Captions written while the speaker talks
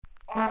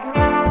You're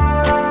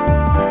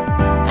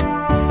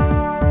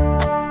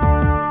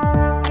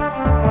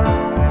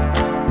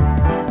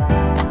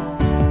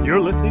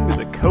listening to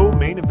the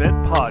Co-Main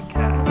Event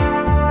Podcast.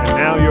 And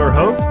now your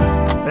hosts,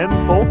 Ben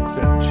Folks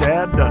and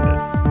Chad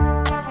Dundas.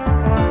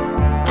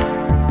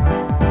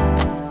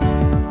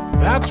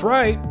 That's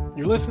right.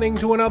 You're listening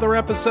to another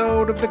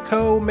episode of the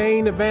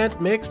Co-Main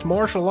Event Mixed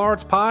Martial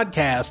Arts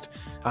Podcast.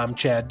 I'm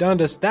Chad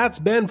Dundas. That's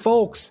Ben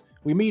Folks.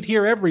 We meet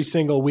here every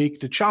single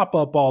week to chop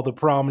up all the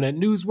prominent,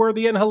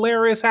 newsworthy, and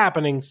hilarious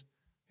happenings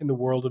in the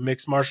world of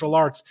mixed martial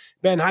arts.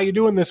 Ben, how you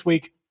doing this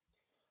week?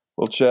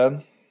 Well,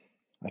 Chad,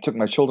 I took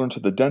my children to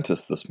the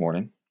dentist this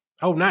morning.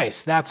 Oh,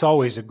 nice. That's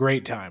always a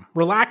great time.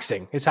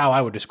 Relaxing is how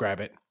I would describe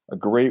it. A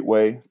great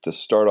way to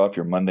start off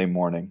your Monday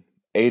morning,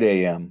 8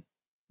 a.m.,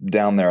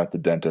 down there at the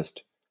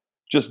dentist,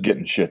 just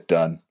getting shit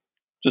done,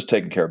 just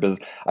taking care of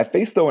business. I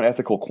face, though, an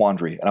ethical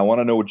quandary, and I want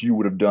to know what you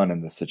would have done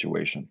in this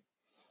situation.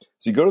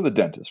 So you go to the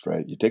dentist,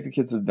 right? You take the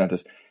kids to the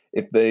dentist.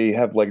 If they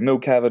have no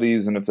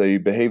cavities and if they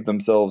behave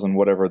themselves and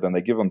whatever, then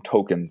they give them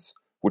tokens,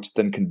 which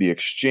then can be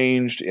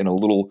exchanged in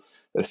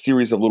a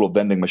series of little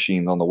vending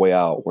machines on the way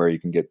out where you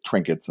can get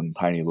trinkets and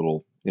tiny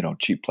little,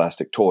 cheap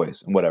plastic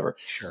toys and whatever.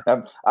 Sure.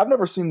 I've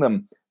never seen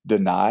them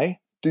deny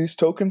these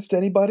tokens to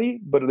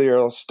anybody, but they are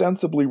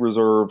ostensibly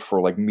reserved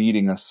for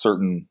meeting a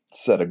certain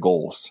set of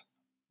goals,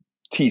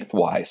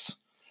 teeth-wise.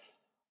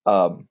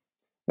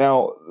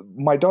 Now,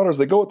 my daughters,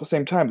 they go at the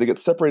same time. They get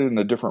separated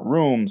into different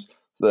rooms.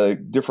 The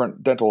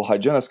different dental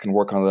hygienists can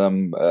work on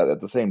them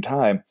at the same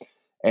time.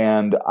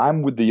 And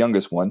I'm with the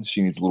youngest one.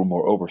 She needs a little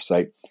more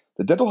oversight.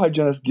 The dental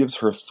hygienist gives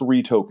her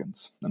 3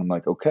 tokens. And I'm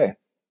like, okay,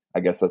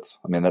 I guess that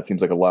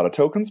seems like a lot of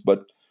tokens,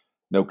 but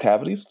no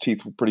cavities,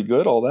 teeth were pretty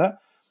good, all that.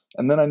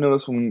 And then I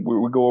notice when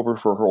we go over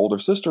for her older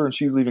sister and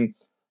she's leaving,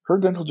 her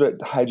dental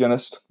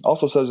hygienist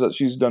also says that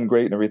she's done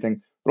great and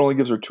everything, but only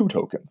gives her 2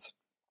 tokens.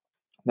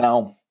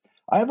 Now,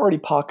 I have already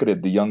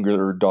pocketed the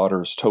younger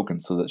daughter's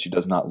tokens so that she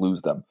does not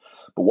lose them.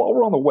 But while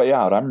we're on the way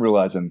out, I'm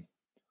realizing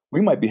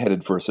we might be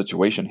headed for a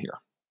situation here.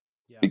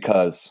 Yeah.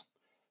 Because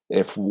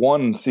if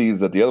one sees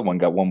that the other one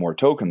got one more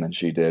token than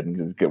she did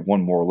and get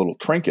one more little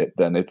trinket,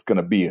 then it's going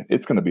to be a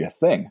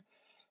thing.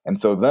 And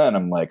so then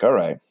I'm like, all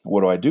right,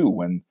 what do I do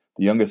when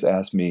the youngest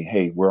asks me,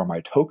 hey, where are my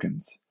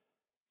tokens?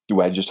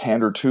 Do I just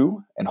hand her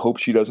 2 and hope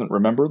she doesn't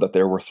remember that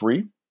there were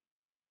 3?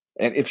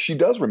 And if she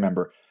does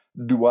remember,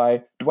 do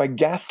I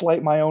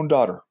gaslight my own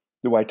daughter?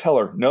 Do I tell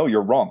her, no,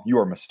 you're wrong. You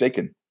are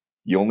mistaken.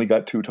 You only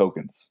got 2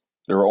 tokens.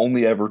 There are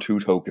only ever 2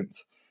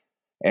 tokens.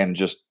 And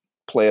just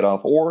play it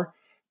off. Or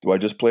do I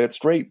just play it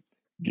straight?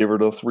 Give her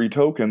the 3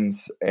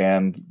 tokens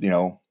and,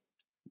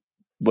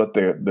 let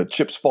the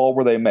chips fall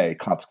where they may,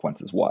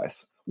 consequences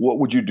wise. What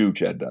would you do,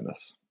 Chad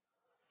Dundas?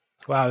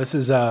 Wow, this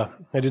is, I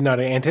did not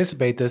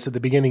anticipate this at the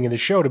beginning of the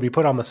show to be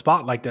put on the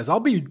spot like this. I'll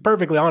be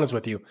perfectly honest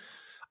with you.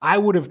 I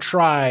would have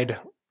tried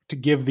to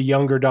give the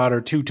younger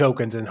daughter 2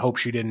 tokens and hope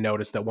she didn't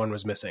notice that one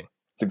was missing.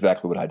 That's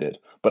exactly what I did.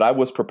 But I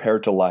was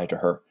prepared to lie to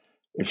her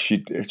if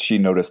she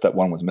noticed that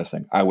one was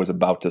missing. I was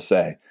about to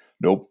say,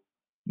 nope,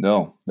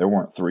 no, there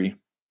weren't 3.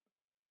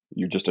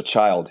 You're just a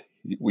child.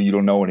 You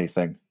don't know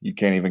anything. You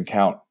can't even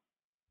count,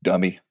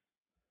 dummy.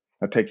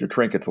 Now take your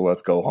trinkets and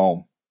let's go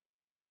home.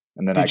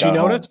 And then Did she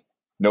notice? Home.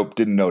 Nope,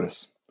 didn't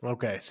notice.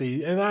 Okay,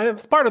 see,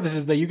 and part of this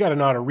is that you got to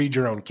know how to read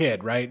your own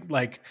kid, right?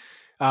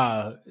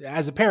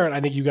 As a parent, I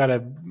think you got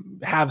to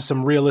have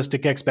some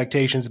realistic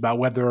expectations about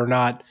whether or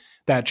not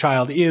that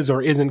child is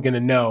or isn't going to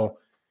know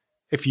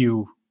if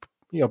you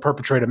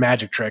perpetrate a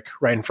magic trick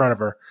right in front of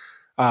her.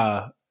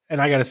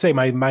 And I got to say,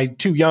 my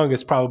 2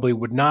 youngest probably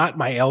would not.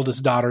 My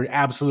eldest daughter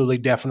absolutely,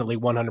 definitely,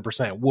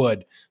 100%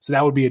 would. So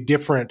that would be a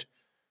different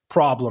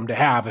problem to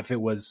have if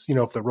it was,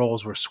 if the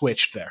roles were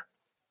switched there.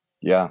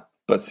 Yeah,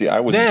 but see,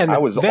 I would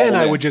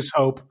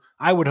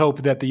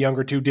hope that the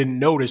younger 2 didn't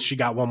notice she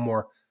got one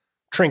more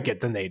trinket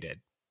than they did.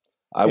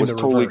 I was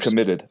totally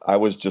committed. I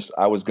was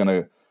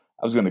gonna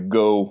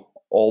go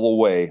all the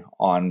way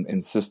on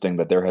insisting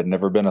that there had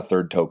never been a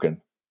 3rd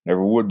token,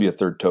 never would be a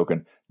 3rd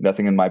token,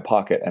 nothing in my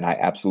pocket, and I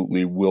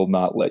absolutely will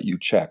not let you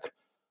check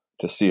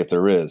to see if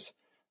there is.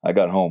 I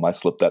got home, I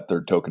slipped that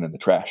 3rd token in the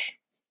trash.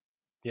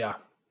 Yeah.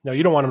 No,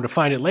 you don't want them to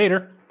find it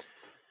later.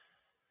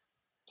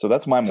 So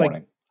that's my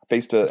morning. I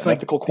faced an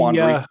ethical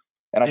quandary,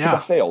 and I think I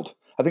failed.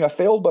 I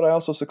failed, but I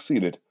also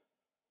succeeded,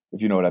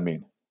 if you know what I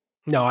mean.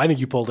 No, I think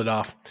you pulled it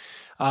off.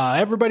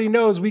 Everybody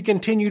knows we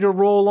continue to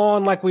roll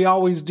on like we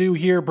always do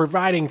here,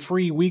 providing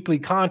free weekly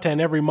content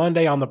every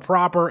Monday on the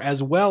Proper,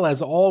 as well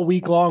as all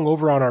week long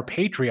over on our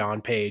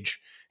Patreon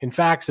page. In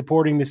fact,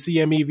 supporting the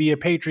CME via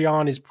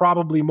Patreon is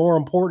probably more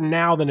important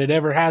now than it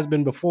ever has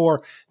been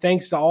before,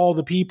 thanks to all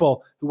the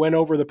people who went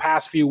over the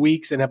past few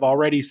weeks and have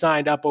already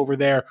signed up over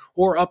there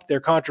or upped their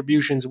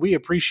contributions. We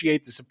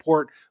appreciate the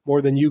support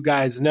more than you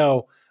guys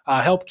know.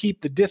 Help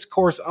keep the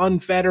discourse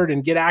unfettered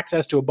and get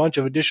access to a bunch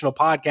of additional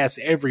podcasts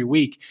every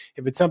week.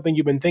 If it's something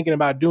you've been thinking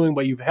about doing,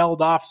 but you've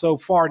held off so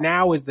far,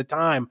 now is the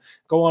time.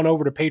 Go on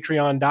over to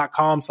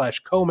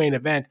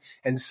patreon.com/co-main-event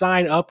and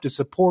sign up to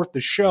support the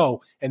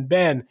show. And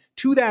Ben,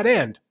 to that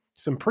end,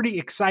 some pretty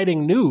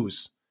exciting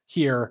news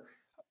here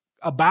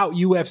about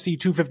UFC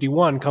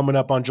 251 coming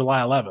up on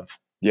July 11th.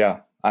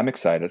 Yeah, I'm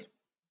excited.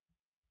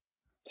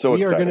 So we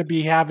excited. are going to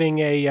be having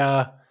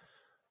a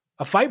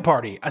fight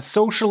party, a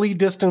socially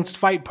distanced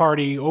fight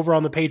party over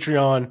on the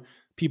Patreon.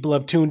 People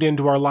have tuned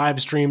into our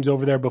live streams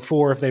over there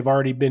before if they've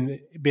already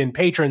been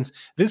patrons.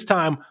 This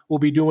time we'll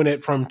be doing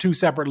it from two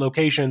separate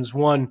locations,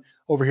 one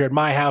over here at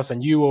my house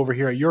and you over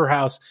here at your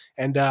house.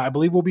 And I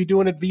believe we'll be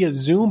doing it via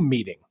Zoom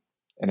meeting.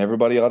 And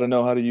everybody ought to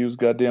know how to use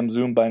goddamn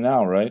Zoom by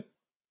now, right?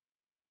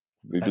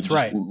 We've That's been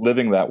just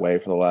living that way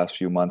for the last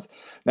few months.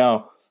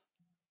 Now,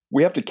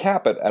 we have to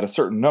cap it at a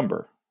certain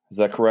number. Is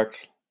that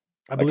correct?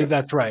 I believe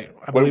that's right.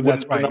 I believe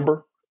that's right. What is the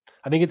number?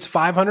 I think it's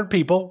 500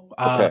 people.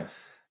 Okay.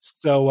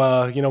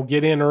 So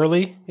get in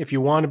early if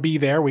you want to be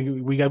there.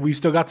 We've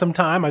still got some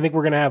time. I think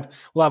we'll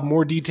have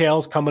more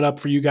details coming up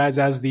for you guys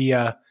as these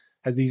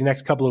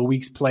next couple of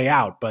weeks play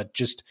out. But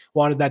just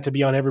wanted that to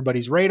be on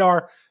everybody's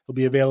radar. It'll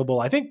be available,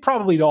 I think,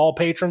 probably to all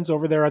patrons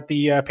over there at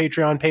the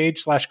Patreon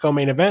page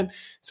 /co-main event.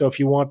 So if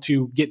you want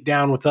to get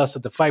down with us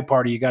at the fight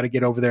party, you got to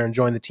get over there and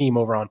join the team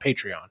over on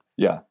Patreon.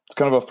 Yeah, it's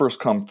kind of a first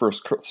come,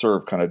 first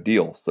serve kind of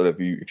deal. So if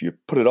you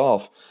put it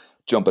off,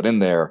 jump it in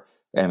there,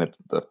 and if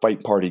the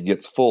fight party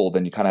gets full,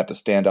 then you kind of have to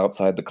stand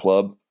outside the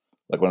club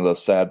like one of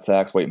those sad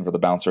sacks waiting for the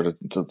bouncer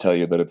to tell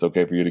you that it's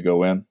okay for you to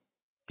go in.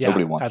 Yeah,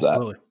 nobody wants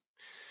absolutely.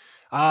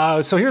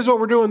 So here's what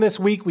we're doing this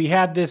week. We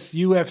had this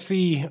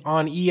UFC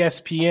on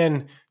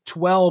ESPN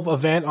 12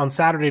 event on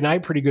Saturday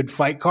night. Pretty good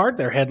fight card.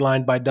 They're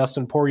headlined by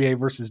Dustin Poirier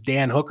versus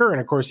Dan Hooker.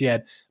 And of course, you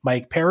had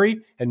Mike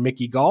Perry and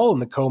Mickey Gall in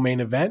the co-main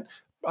event.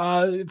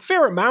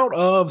 Fair amount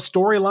of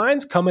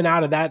storylines coming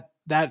out of that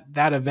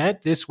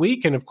event this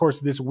week. And of course,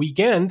 this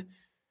weekend,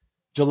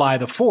 July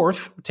the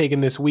 4th,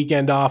 taking this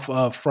weekend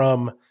off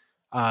from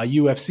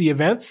UFC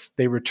events.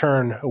 They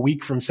return a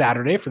week from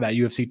Saturday for that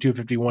UFC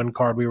 251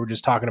 card we were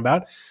just talking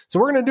about. So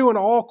we're going to do an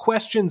all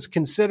questions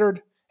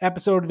considered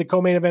episode of the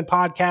Co-Main Event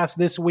podcast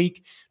this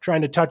week,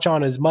 trying to touch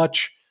on as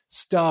much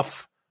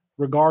stuff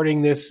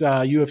regarding this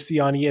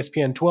UFC on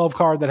ESPN 12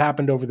 card that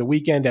happened over the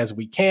weekend as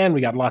we can.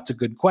 We got lots of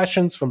good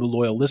questions from the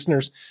loyal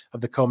listeners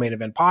of the Co-Main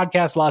Event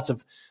podcast, lots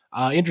of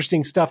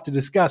interesting stuff to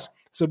discuss.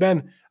 So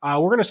Ben, we're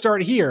going to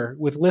start here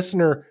with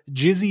listener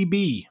Jizzy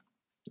B.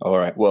 All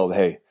right. Well,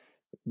 hey,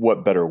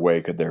 what better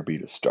way could there be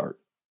to start?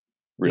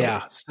 Really?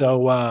 Yeah.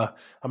 So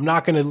I'm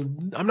not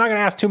going to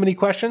ask too many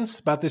questions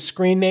about this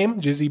screen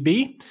name, Jizzy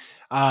B.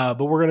 But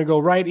we're going to go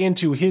right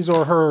into his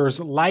or hers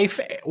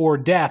life or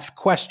death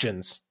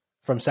questions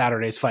from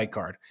Saturday's fight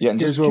card. Yeah, and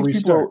just in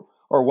case people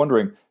are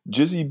wondering,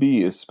 Jizzy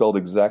B is spelled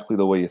exactly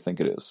the way you think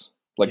it is.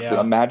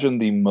 Imagine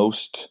the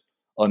most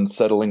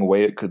unsettling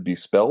way it could be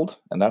spelled,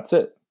 and that's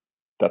it.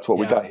 That's what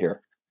we got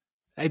here.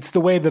 It's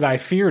the way that I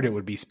feared it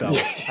would be spelled,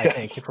 Yes. I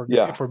think,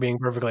 if we're being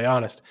perfectly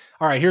honest.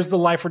 All right, here's the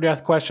life or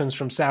death questions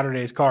from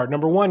Saturday's card.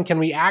 Number one, can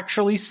we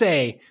actually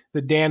say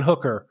that Dan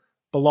Hooker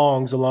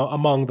belongs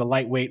among the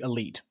lightweight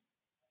elite?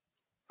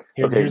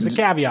 Here's the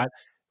caveat.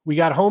 He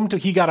got a home.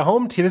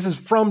 This is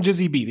from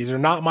Jizzy B. These are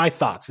not my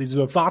thoughts. These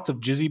are the thoughts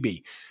of Jizzy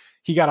B.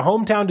 He got a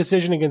hometown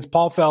decision against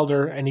Paul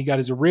Felder, and he got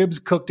his ribs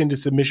cooked into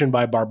submission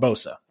by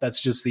Barbosa. That's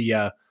just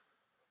the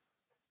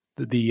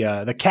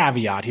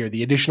caveat here,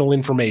 the additional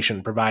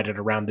information provided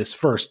around this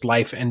first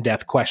life and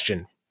death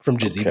question from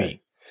Jizzy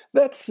B.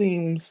 That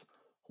seems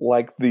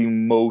like the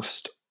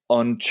most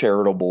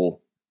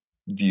uncharitable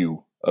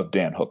view of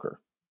Dan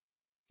Hooker.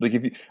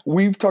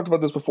 We've talked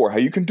about this before, how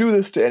you can do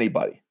this to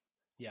anybody.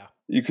 Yeah.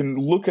 You can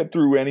look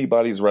through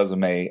anybody's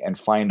resume and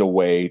find a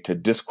way to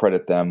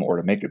discredit them or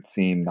to make it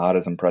seem not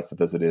as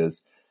impressive as it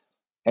is.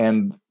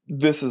 And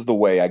this is the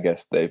way, I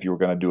guess, that if you were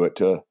going to do it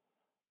to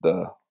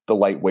the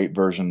lightweight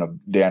version of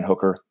Dan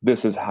Hooker,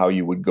 this is how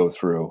you would go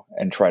through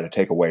and try to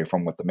take away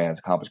from what the man has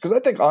accomplished. Because I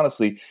think,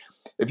 honestly,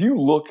 if you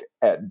look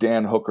at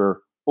Dan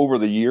Hooker over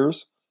the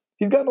years,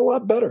 he's gotten a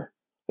lot better.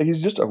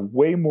 He's just a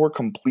way more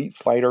complete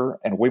fighter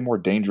and a way more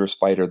dangerous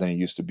fighter than he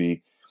used to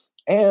be.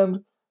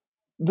 And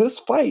this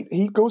fight,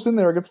 he goes in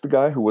there against the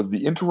guy who was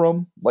the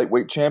interim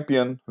lightweight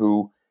champion,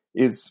 who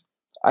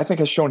I think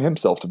has shown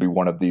himself to be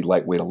one of the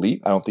lightweight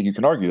elite. I don't think you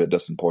can argue that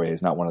Dustin Poirier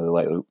is not one of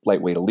the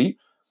lightweight elite.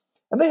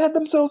 And they had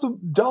themselves a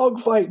dog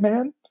fight,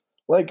 man.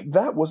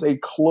 That was a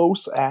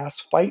close-ass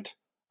fight.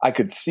 I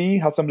could see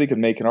how somebody could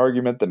make an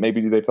argument that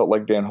maybe they felt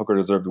like Dan Hooker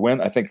deserved to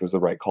win. I think it was the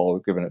right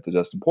call giving it to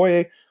Dustin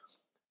Poirier.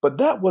 But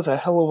that was a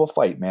hell of a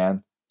fight,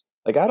 man.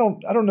 I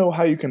don't know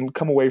how you can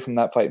come away from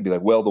that fight and be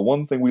like, well, the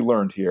one thing we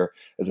learned here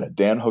is that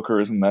Dan Hooker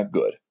isn't that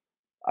good.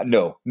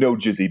 No,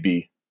 Jizzy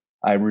B.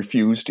 I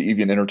refuse to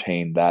even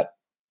entertain that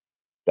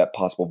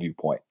possible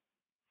viewpoint.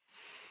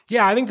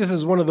 Yeah, I think this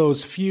is one of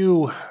those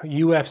few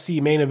UFC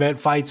main event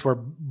fights where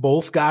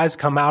both guys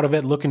come out of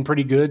it looking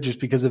pretty good just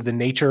because of the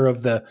nature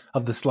of the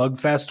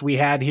slugfest we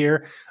had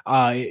here.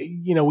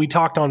 We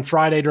talked on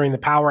Friday during the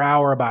Power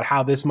Hour about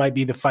how this might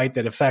be the fight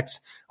that affects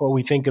what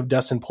we think of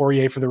Dustin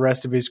Poirier for the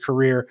rest of his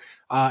career.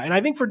 And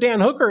I think for Dan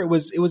Hooker, it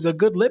was a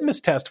good litmus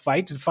test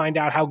fight to find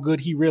out how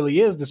good he really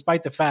is,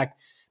 despite the fact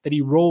that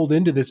he rolled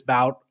into this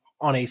bout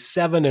on a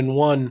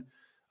 7-1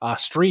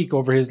 streak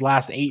over his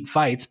last 8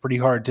 fights. Pretty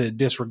hard to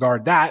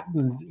disregard that,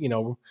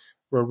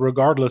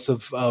 regardless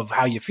of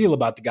how you feel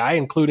about the guy,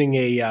 including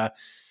a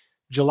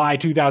July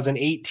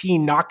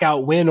 2018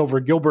 knockout win over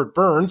Gilbert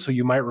Burns, who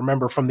you might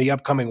remember from the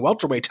upcoming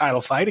welterweight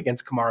title fight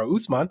against Kamaru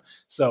Usman.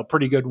 So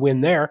pretty good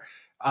win there.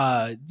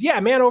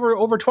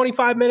 Over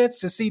 25 minutes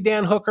to see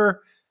Dan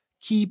Hooker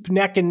keep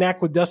neck and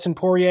neck with Dustin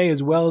Poirier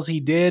as well as he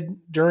did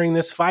during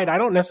this fight. I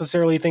don't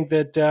necessarily think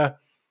that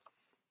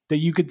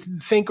you could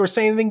think or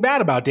say anything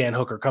bad about Dan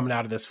Hooker coming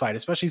out of this fight,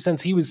 especially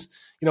since he was,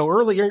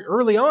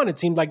 early on, it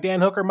seemed like Dan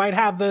Hooker might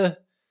have the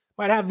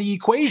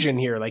equation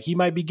here. Like he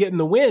might be getting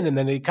the win. And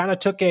then it kind of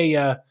took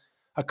a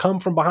come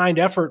from behind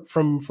effort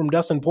from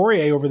Dustin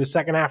Poirier over the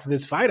second half of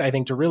this fight, I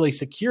think, to really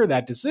secure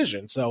that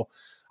decision. So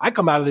I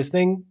come out of this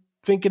thing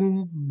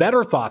thinking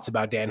better thoughts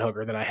about Dan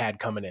Hooker than I had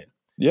coming in.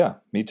 Yeah,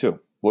 me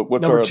too.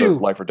 What's our other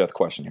life or death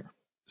question here?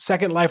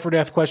 Second life or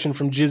death question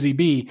from Jizzy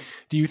B.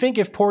 Do you think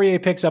if Poirier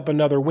picks up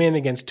another win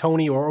against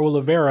Tony or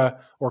Oliveira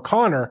or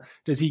Conor,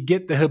 does he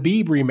get the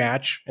Khabib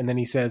rematch? And then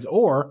he says,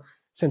 or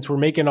since we're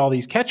making all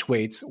these catch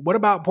weights, what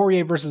about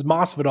Poirier versus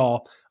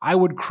Masvidal? I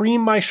would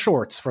cream my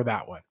shorts for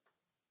that one.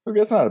 Okay,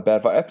 that's not a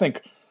bad fight. I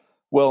think,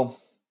 well,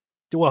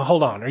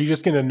 hold on. Are you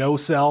just going to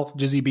no-sell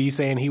Jizzy B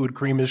saying he would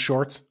cream his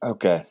shorts?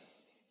 Okay.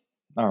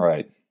 All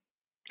right.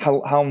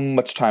 How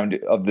much time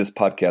of this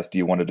podcast do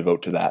you want to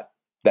devote to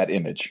that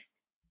image?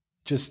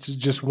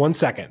 Just 1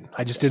 second.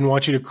 I just didn't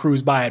want you to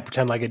cruise by it,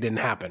 pretend like it didn't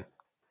happen.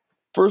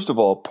 First of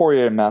all,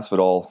 Poirier and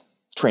Masvidal,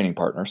 training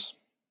partners.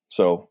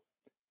 So,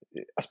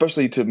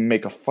 especially to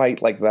make a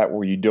fight like that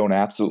where you don't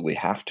absolutely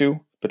have to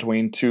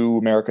between two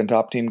American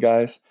top team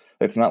guys.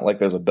 It's not like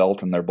there's a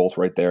belt and they're both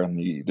right there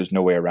and there's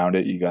no way around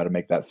it. You got to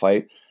make that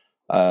fight.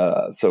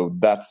 So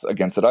that's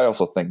against it. I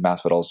also think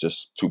Masvidal is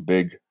just too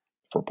big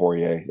for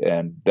Poirier,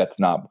 and that's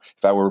not,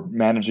 if I were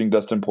managing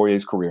Dustin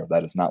Poirier's career,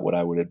 that is not what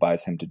I would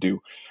advise him to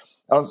do.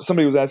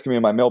 Somebody was asking me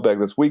in my mailbag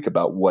this week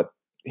about what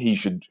he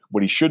should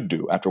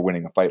do after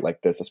winning a fight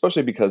like this,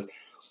 especially because,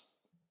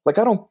 I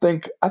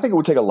think it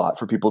would take a lot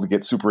for people to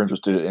get super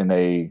interested in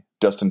a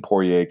Dustin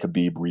Poirier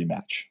Khabib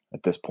rematch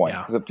at this point,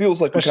 because it feels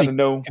like especially we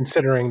kind of know,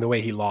 considering the way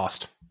he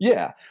lost.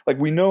 Yeah,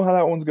 we know how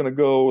that one's going to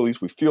go. At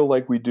least we feel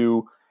like we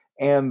do,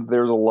 and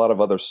there's a lot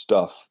of other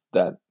stuff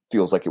that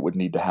feels like it would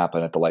need to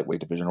happen at the lightweight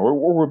division,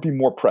 or would be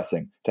more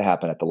pressing to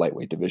happen at the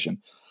lightweight division.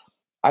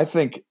 I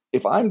think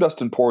if I'm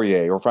Dustin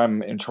Poirier, or if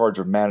I'm in charge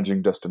of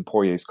managing Dustin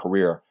Poirier's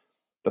career,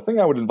 the thing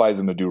I would advise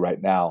him to do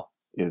right now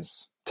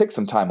is take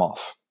some time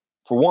off.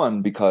 For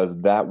one,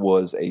 because that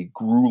was a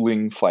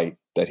grueling fight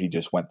that he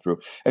just went through.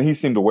 And he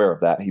seemed aware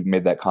of that. He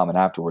made that comment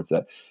afterwards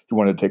that he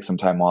wanted to take some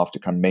time off to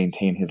kind of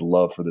maintain his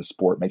love for the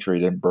sport, make sure he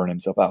didn't burn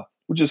himself out,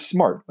 which is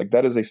smart.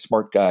 That is a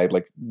smart guy,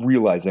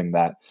 realizing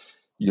that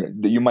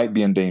you might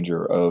be in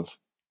danger of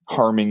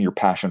harming your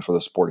passion for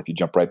the sport if you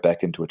jump right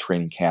back into a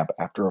training camp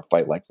after a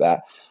fight like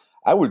that.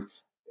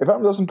 If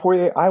I'm Dustin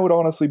Poirier, I would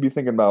honestly be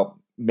thinking about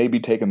maybe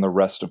taking the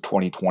rest of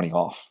 2020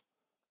 off,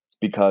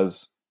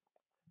 because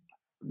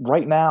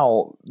right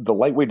now the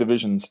lightweight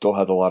division still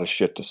has a lot of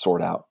shit to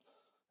sort out.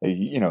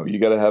 You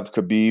got to have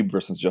Khabib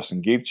versus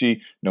Justin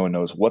Gaethje. No one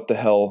knows what the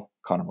hell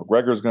Conor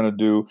McGregor is going to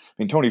do. I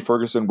mean, Tony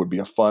Ferguson would be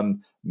a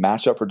fun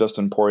matchup for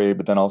Dustin Poirier,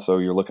 but then also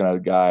you're looking at a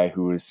guy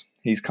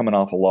he's coming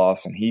off a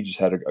loss and he just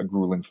had a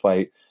grueling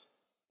fight.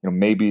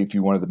 Maybe if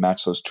you wanted to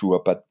match those two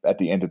up at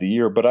the end of the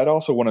year, but I'd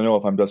also want to know,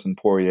 if I'm Dustin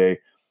Poirier,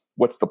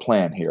 what's the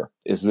plan here?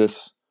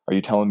 Are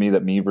you telling me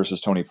that me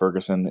versus Tony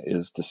Ferguson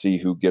is to see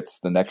who gets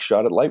the next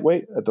shot at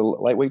the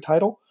lightweight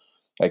title?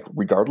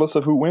 Regardless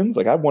of who wins?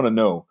 I want to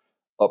know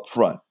up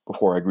front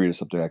before I agree to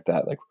something like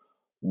that.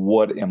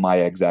 What am I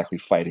exactly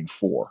fighting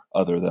for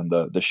other than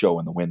the show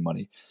and the win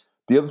money?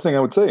 The other thing I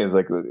would say is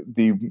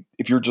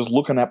if you're just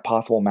looking at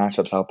possible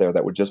matchups out there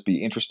that would just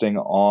be interesting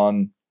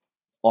on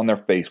their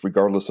face,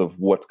 regardless of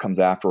what comes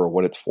after or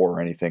what it's for or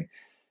anything,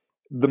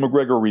 the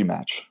McGregor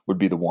rematch would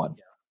be the one.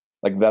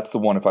 That's the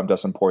one. If I'm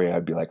Dustin Poirier,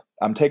 I'd be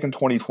I'm taking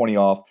 2020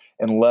 off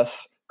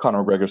unless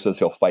Conor McGregor says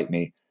he'll fight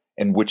me,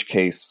 in which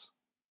case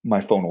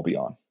my phone will be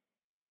on.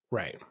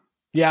 Right.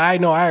 Yeah, I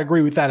know. I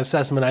agree with that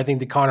assessment. I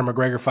think the Conor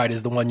McGregor fight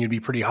is the one you'd be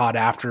pretty hot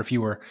after if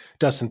you were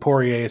Dustin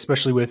Poirier,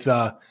 especially with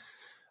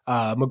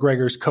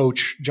McGregor's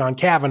coach, John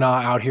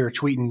Kavanagh, out here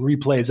tweeting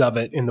replays of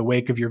it in the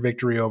wake of your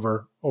victory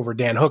over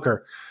Dan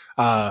Hooker.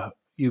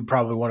 You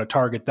probably want to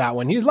target that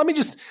one.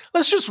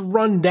 Let's just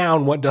run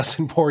down what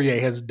Dustin Poirier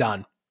has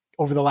done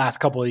over the last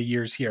couple of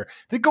years here.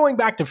 They're going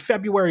back to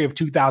February of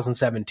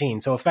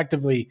 2017. So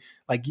effectively,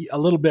 a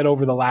little bit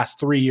over the last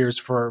 3 years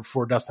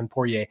for Dustin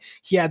Poirier.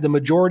 He had the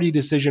majority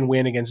decision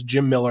win against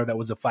Jim Miller. That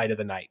was a fight of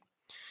the night.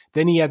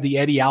 Then he had the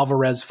Eddie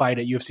Alvarez fight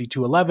at UFC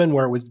 211,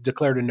 where it was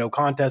declared a no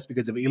contest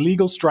because of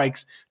illegal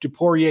strikes to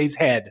Poirier's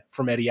head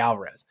from Eddie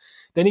Alvarez.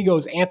 Then he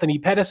goes Anthony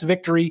Pettis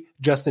victory,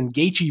 Justin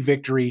Gaethje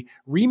victory,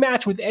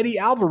 rematch with Eddie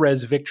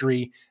Alvarez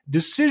victory,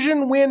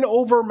 decision win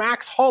over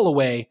Max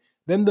Holloway.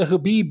 Then the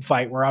Khabib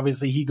fight, where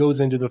obviously he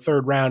goes into the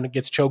third round and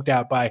gets choked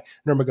out by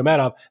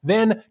Nurmagomedov.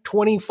 Then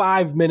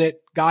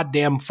 25-minute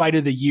goddamn fight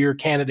of the year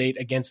candidate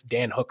against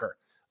Dan Hooker.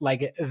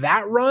 like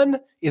that run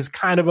is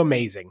kind of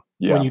amazing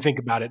when you think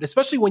about it,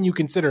 especially when you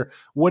consider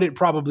what it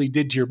probably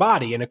did to your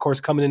body. And of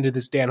course, coming into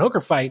this Dan Hooker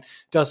fight,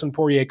 Dustin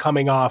Poirier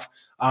coming off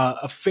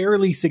a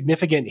fairly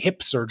significant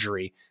hip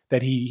surgery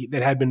that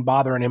had been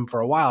bothering him for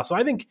a while. So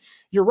I think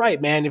you're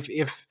right, man.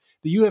 If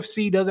the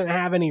UFC doesn't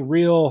have any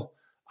real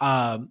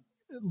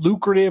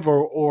lucrative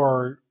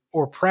or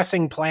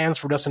pressing plans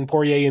for Dustin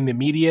Poirier in the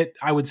immediate,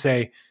 I would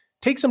say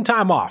take some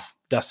time off,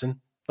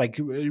 Dustin. Like,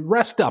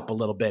 rest up a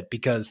little bit,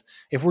 because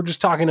if we're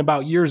just talking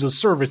about years of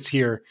service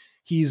here,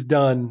 he's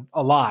done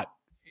a lot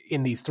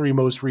in these 3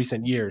 most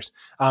recent years.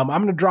 I'm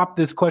going to drop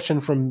this question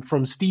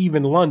from Steve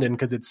in London,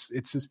 because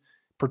it's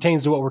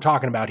pertains to what we're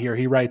talking about here.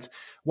 He writes,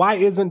 why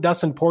isn't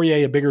Dustin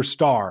Poirier a bigger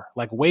star,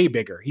 like way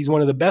bigger? He's one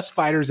of the best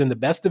fighters in the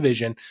best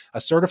division, a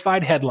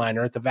certified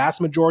headliner. The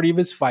vast majority of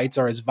his fights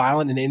are as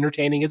violent and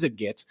entertaining as it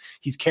gets.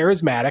 He's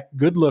charismatic,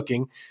 good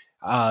looking.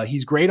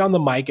 He's great on the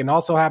mic, and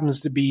also happens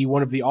to be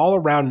one of the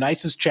all-around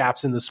nicest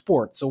chaps in the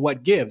sport. So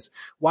what gives?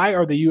 Why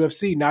are the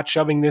UFC not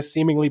shoving this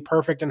seemingly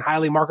perfect and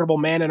highly marketable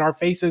man in our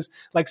faces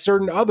like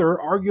certain other,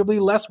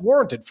 arguably less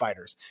warranted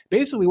fighters?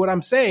 Basically, what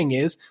I'm saying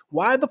is,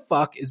 why the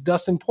fuck is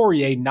Dustin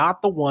Poirier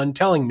not the one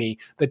telling me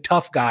that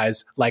tough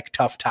guys like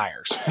tough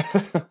tires?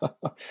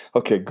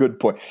 Okay, good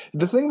point.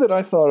 The thing that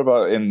I thought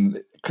about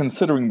in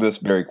considering this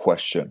very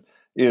question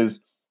is,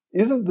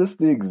 isn't this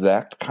the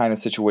exact kind of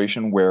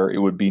situation where it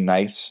would be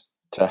nice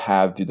to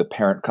have the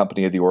parent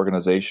company of the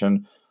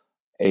organization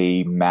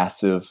a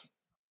massive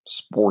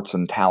sports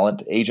and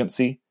talent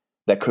agency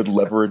that could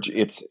leverage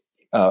its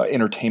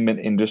entertainment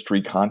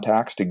industry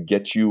contacts to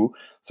get you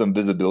some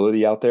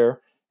visibility out there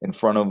in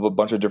front of a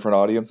bunch of different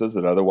audiences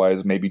that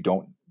otherwise maybe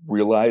don't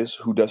realize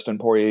who Dustin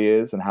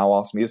Poirier is and how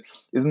awesome he is?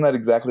 Isn't that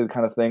exactly the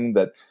kind of thing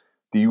that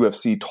the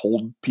UFC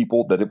told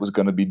people that it was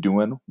going to be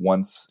doing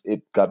once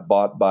it got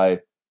bought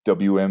by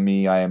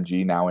WME,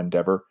 IMG, now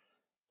Endeavor?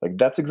 Like,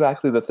 that's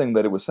exactly the thing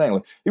that it was saying.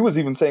 Like, it was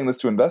even saying this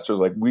to investors,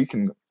 like, we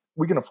can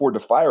afford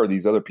to fire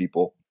these other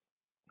people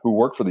who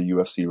work for the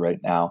UFC right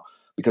now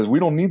because we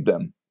don't need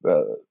them.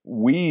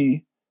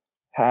 We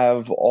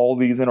have all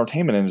these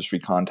entertainment industry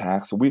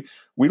contacts. So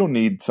we don't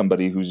need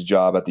somebody whose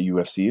job at the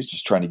UFC is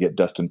just trying to get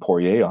Dustin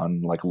Poirier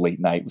on like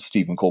late night with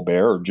Stephen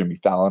Colbert or Jimmy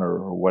Fallon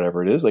or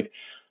whatever it is. Like,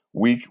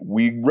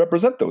 we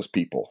represent those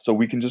people, so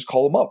we can just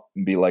call them up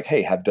and be like,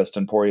 hey, have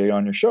Dustin Poirier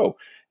on your show.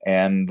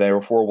 And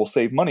therefore we'll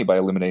save money by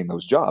eliminating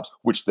those jobs,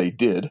 which they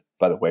did,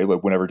 by the way.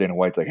 Like, whenever Dana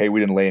White's like, hey, we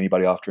didn't lay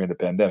anybody off during the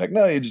pandemic.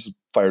 No, you just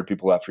fired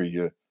people after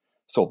you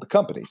sold the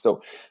company.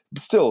 So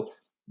still,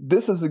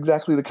 this is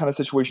exactly the kind of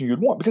situation you'd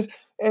want, because,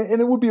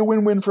 and it would be a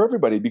win-win for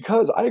everybody,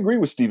 because I agree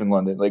with Stephen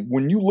London. Like,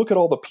 when you look at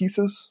all the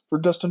pieces for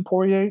Dustin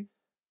Poirier,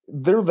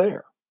 they're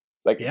there.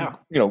 Like, yeah,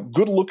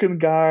 good-looking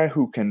guy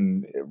who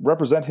can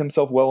represent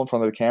himself well in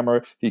front of the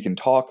camera. He can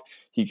talk.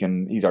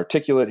 He's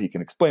articulate. He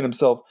can explain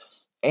himself.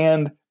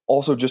 And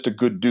also just a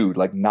good dude,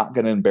 like, not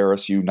going to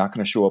embarrass you, not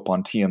going to show up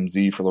on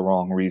TMZ for the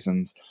wrong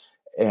reasons.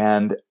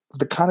 And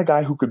the kind of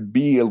guy who could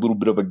be a little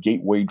bit of a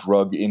gateway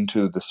drug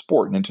into the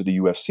sport and into the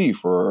UFC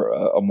for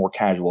a more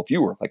casual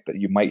viewer. Like,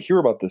 that you might hear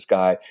about this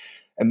guy.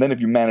 And then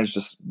if you manage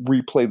to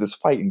replay this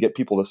fight and get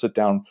people to sit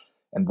down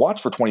and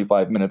watch for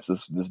 25 minutes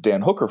this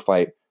Dan Hooker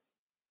fight,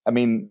 I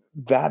mean,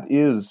 that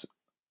is,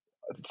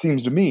 it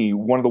seems to me,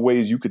 one of the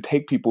ways you could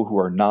take people who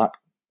are not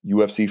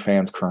UFC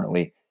fans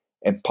currently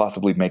and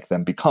possibly make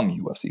them become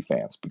UFC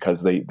fans,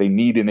 because they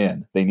need an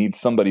in. They need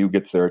somebody who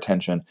gets their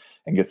attention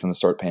and gets them to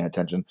start paying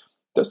attention.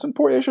 Dustin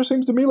Poirier sure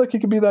seems to me like he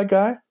could be that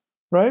guy,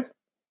 right?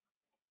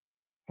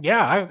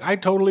 Yeah, I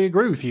totally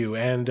agree with you.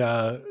 And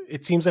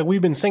it seems like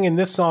we've been singing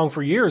this song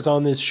for years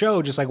on this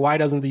show, just like, why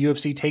doesn't the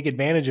UFC take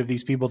advantage of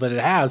these people that it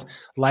has,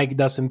 like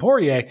Dustin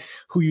Poirier,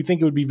 who you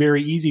think it would be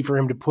very easy for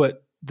him to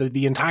put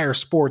the entire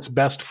sport's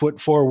best foot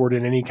forward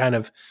in any kind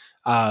of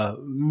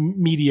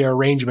media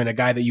arrangement, a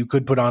guy that you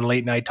could put on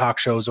late night talk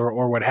shows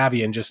or what have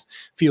you, and just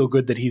feel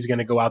good that he's going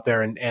to go out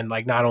there and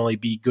like not only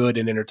be good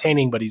and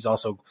entertaining, but he's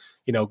also,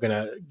 going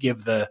to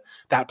give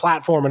that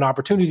platform an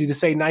opportunity to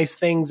say nice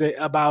things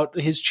about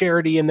his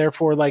charity, and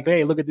therefore, like,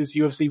 hey, look at this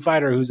UFC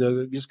fighter who's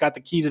just got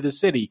the key to the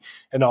city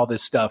and all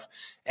this stuff.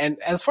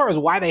 And as far as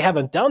why they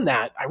haven't done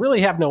that, I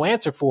really have no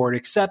answer for it,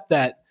 except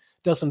that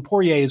Dustin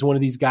Poirier is one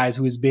of these guys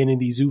who has been in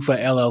the Zuffa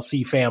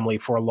LLC family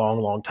for a long,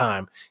 long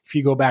time. If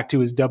you go back to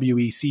his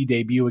WEC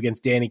debut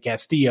against Danny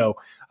Castillo,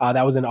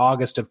 that was in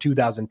August of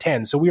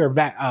 2010. So we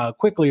are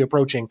quickly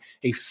approaching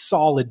a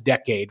solid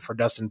decade for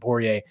Dustin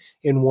Poirier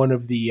in one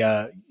of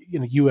the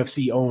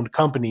UFC-owned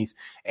companies.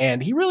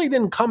 And he really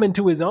didn't come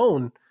into his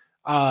own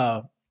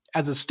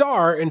as a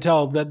star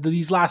until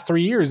these last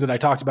 3 years that I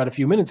talked about a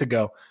few minutes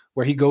ago,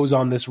 where he goes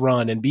on this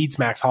run and beats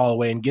Max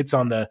Holloway and gets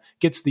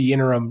the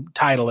interim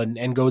title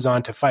and goes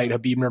on to fight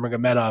Khabib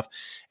Nurmagomedov.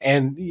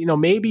 And,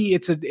 maybe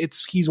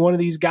he's one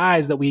of these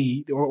guys that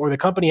we, or the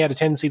company had a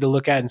tendency to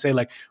look at and say,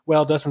 like,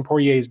 well, Dustin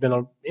Poirier has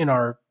been in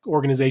our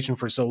organization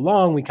for so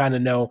long. We kind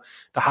of know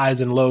the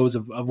highs and lows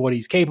of what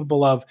he's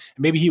capable of.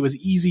 And maybe he was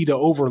easy to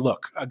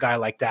overlook, a guy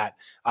like that,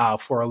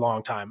 for a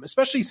long time,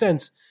 especially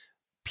since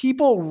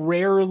people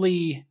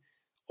rarely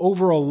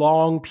over a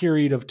long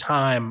period of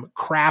time,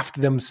 craft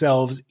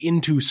themselves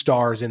into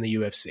stars in the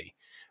UFC.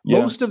 Yeah.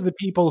 Most of the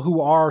people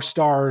who are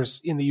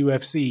stars in the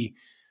UFC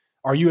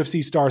are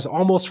UFC stars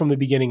almost from the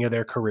beginning of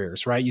their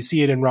careers, right? You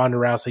see it in Ronda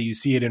Rousey, you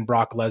see it in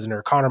Brock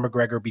Lesnar. Conor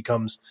McGregor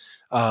becomes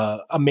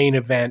a main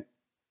event,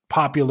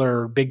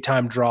 popular,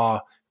 big-time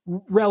draw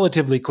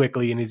relatively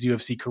quickly in his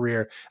UFC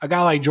career. A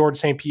guy like George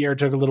St. Pierre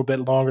took a little bit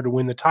longer to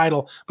win the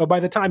title, but by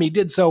the time he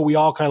did so, we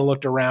all kind of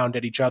looked around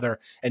at each other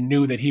and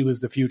knew that he was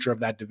the future of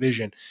that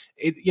division.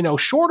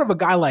 Short of a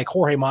guy like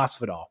Jorge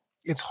Masvidal,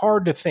 it's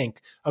hard to think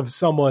of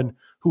someone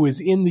who is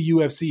in the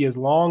UFC as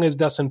long as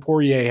Dustin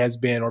Poirier has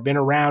been, or been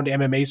around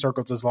MMA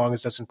circles as long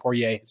as Dustin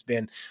Poirier has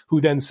been, who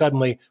then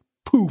suddenly,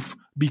 poof,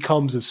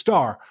 becomes a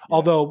star. Yeah.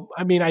 Although,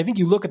 I think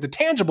you look at the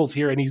tangibles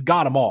here and he's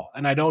got them all.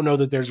 And I don't know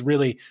that there's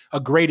really a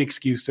great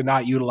excuse to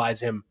not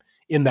utilize him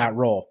in that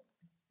role.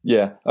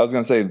 Yeah, I was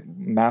going to say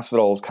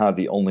Masvidal is kind of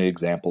the only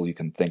example you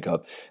can think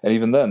of. And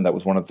even then, that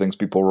was one of the things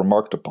people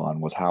remarked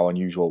upon, was how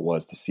unusual it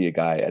was to see a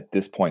guy at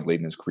this point late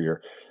in his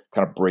career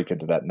kind of break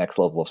into that next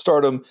level of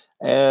stardom.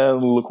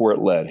 And look where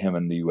it led, him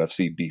and the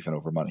UFC beefing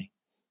over money.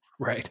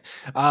 Right.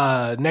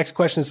 Next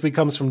question this week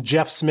comes from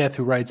Jeff Smith,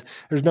 who writes,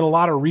 there's been a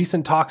lot of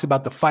recent talks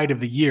about the fight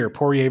of the year,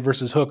 Poirier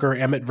versus Hooker,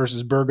 Emmett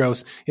versus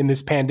Burgos in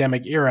this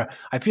pandemic era.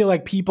 I feel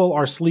like people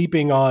are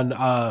sleeping on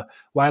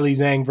Weili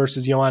Zhang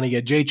versus Joanna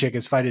Jędrzejczyk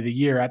as fight of the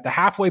year. At the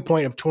halfway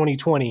point of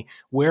 2020,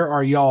 where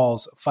are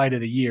y'all's fight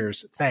of the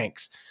years?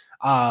 Thanks.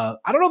 I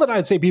don't know that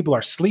I'd say people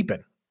are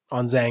sleeping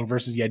on Zhang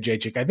versus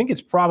Jędrzejczyk. I think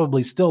it's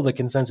probably still the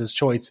consensus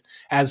choice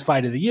as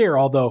fight of the year,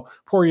 although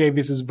Poirier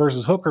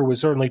versus Hooker was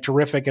certainly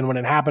terrific. And when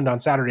it happened on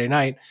Saturday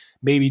night,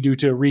 maybe due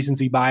to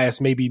recency bias,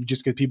 maybe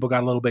just because people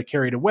got a little bit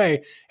carried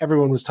away,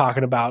 everyone was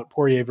talking about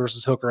Poirier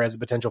versus Hooker as a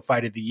potential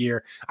fight of the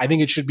year. I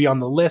think it should be on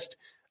the list.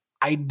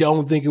 I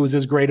don't think it was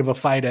as great of a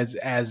fight as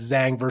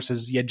Zhang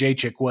versus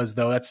Jędrzejczyk was,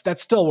 though.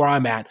 That's still where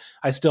I'm at.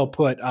 I still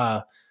put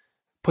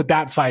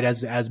that fight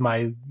as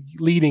my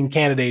leading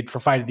candidate for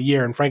fight of the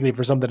year. And frankly,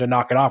 for something to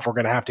knock it off, we're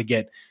going to have to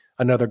get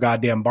another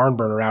goddamn barn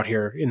burner out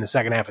here in the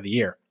second half of the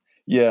year.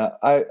 Yeah,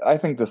 I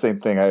think the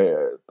same thing.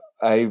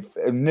 I've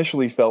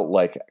initially felt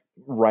like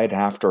right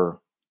after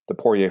the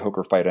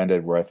Poirier-Hooker fight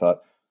ended where I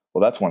thought,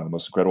 well, that's one of the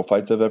most incredible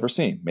fights I've ever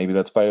seen. Maybe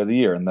that's fight of the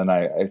year. And then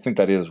I think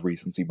that is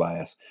recency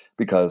bias,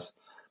 because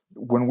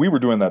when we were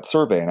doing that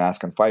survey and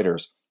asking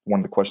fighters, one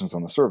of the questions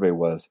on the survey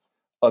was,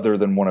 other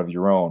than one of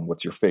your own,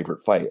 what's your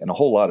favorite fight? And a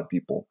whole lot of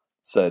people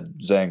said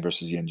Zhang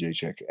versus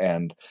Jędrzejczyk.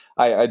 And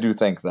I do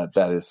think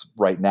that is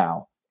right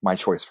now my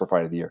choice for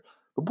fight of the year.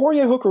 But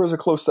Poirier-Hooker is a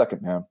close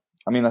second, man.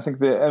 I think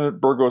the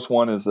Emmett Burgos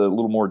one is a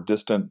little more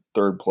distant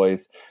third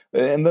place.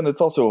 And then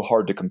it's also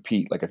hard to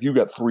compete. Like if you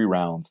got 3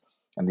 rounds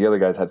and the other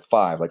guys had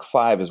 5, like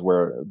 5 is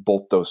where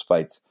both those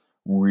fights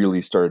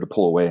really started to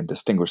pull away and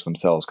distinguish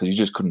themselves, because you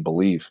just couldn't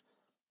believe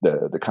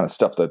the kind of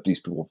stuff that these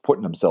people were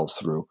putting themselves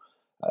through.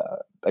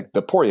 Like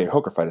the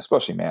Poirier-Hooker fight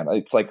especially, man.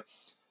 It's like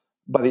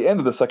by the end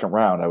of the second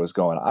round, I was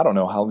going, I don't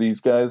know how these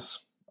guys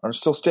are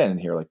still standing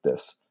here like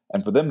this.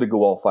 And for them to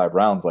go all 5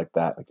 rounds like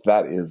that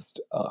is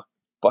a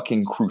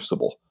fucking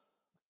crucible.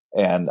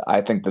 And I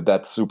think that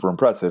that's super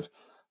impressive.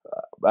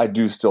 I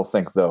do still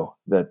think, though,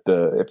 that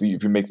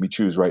if you make me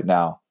choose right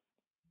now,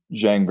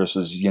 Zhang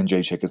versus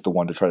Jędrzejczyk is the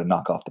one to try to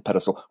knock off the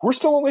pedestal. We're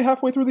still only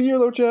halfway through the year,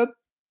 though, Chad.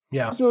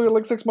 Yeah. We still got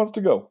like 6 months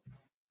to go.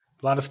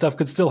 A lot of stuff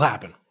could still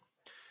happen.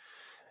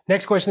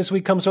 Next question this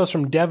week comes to us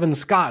from Devin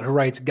Scott, who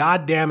writes,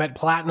 God damn it,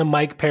 Platinum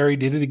Mike Perry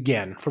did it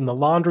again. From the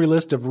laundry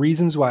list of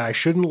reasons why I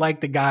shouldn't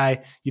like the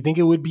guy, you think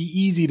it would be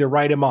easy to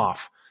write him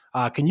off.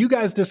 Can you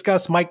guys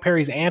discuss Mike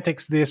Perry's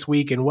antics this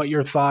week and what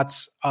your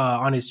thoughts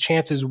on his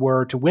chances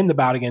were to win the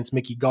bout against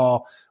Mickey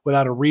Gall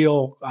without a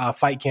real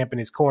fight camp in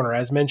his corner?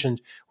 As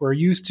mentioned, we're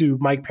used to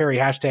Mike Perry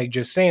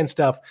 #just saying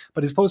stuff,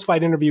 but his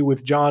post-fight interview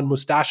with John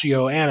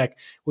Mustachio Anik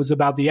was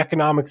about the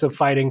economics of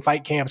fighting,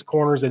 fight camps,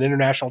 corners, and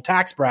international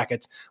tax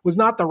brackets. Was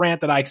not the rant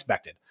that I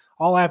expected.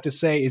 All I have to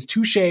say is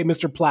touche,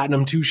 Mr.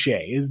 Platinum, touche.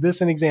 Is this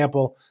an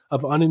example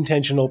of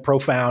unintentional,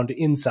 profound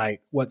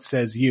insight? What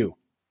says you?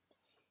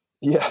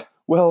 Yeah.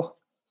 Well,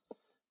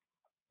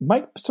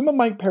 some of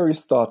Mike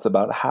Perry's thoughts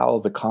about how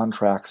the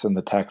contracts and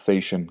the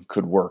taxation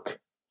could work.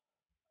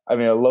 I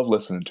love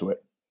listening to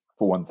it,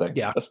 for one thing.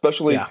 Yeah.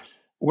 Especially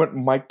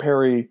when Mike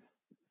Perry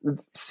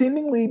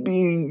seemingly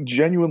being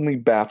genuinely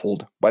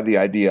baffled by the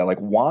idea, like,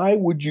 why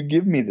would you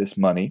give me this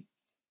money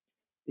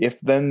if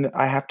then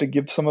I have to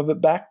give some of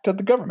it back to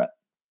the government?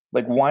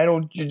 Like, why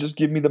don't you just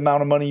give me the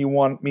amount of money you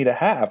want me to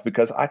have?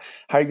 Because how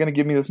are you going to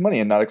give me this money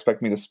and not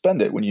expect me to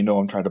spend it when you know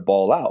I'm trying to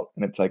ball out?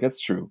 And it's like,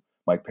 it's true,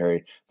 Mike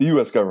Perry. The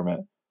U.S.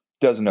 government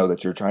does know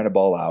that you're trying to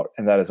ball out,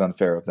 and that is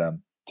unfair of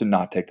them to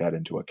not take that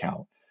into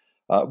account.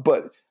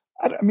 But,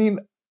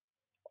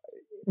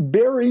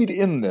 buried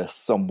in this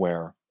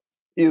somewhere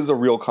is a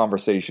real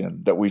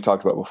conversation that we've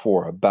talked about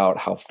before about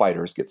how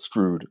fighters get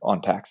screwed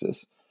on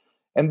taxes.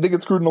 And they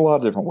get screwed in a lot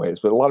of different ways,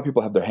 but a lot of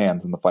people have their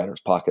hands in the fighter's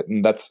pocket.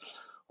 And that's,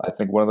 I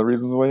think, one of the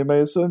reasons why you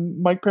may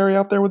send Mike Perry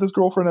out there with his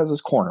girlfriend as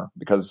his corner,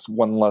 because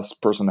one less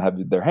person to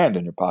have their hand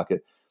in your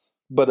pocket.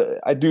 But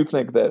I do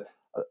think that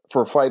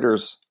for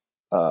fighters,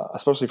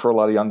 especially for a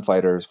lot of young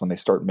fighters, when they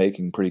start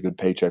making pretty good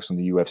paychecks from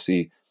the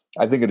UFC,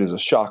 I think it is a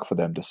shock for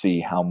them to see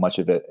how much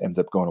of it ends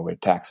up going away to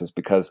taxes,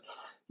 because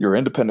you're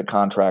independent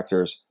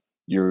contractors.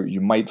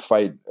 You might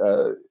fight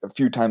a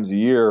few times a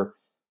year,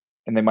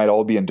 and they might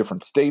all be in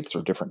different states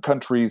or different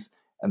countries.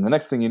 And the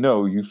next thing you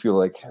know, you feel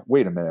like,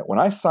 wait a minute, when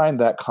I signed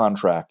that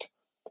contract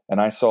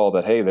and I saw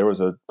that, hey, there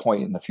was a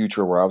point in the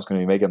future where I was going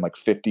to be making like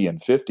 50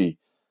 and 50,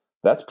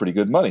 that's pretty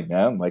good money,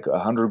 man. Like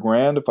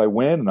 $100,000 if I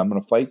win, and I'm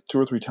going to fight 2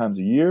 or 3 times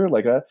a year.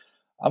 Like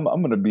I'm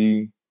going to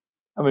be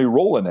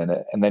rolling in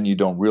it. And then you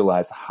don't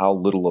realize how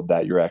little of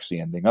that you're actually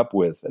ending up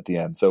with at the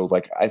end. So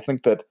like, I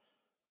think that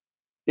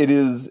it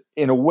is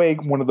in a way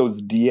one of those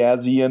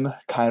Diazian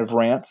kind of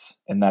rants,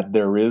 and that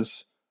there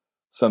is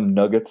some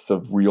nuggets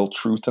of real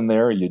truth in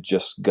there. You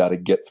just got to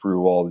get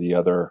through all the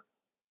other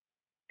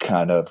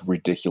kind of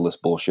ridiculous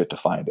bullshit to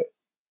find it.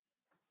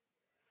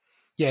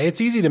 Yeah,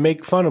 it's easy to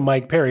make fun of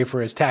Mike Perry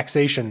for his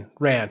taxation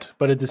rant,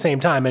 but at the same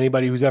time,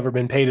 anybody who's ever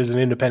been paid as an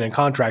independent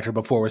contractor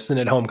before was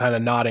sitting at home kind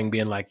of nodding,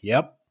 being like,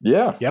 yep,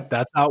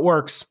 that's how it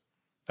works.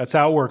 That's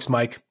how it works,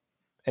 Mike.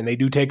 And they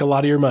do take a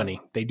lot of your money.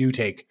 They do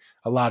take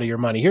a lot of your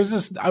money. Here's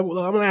this. I'm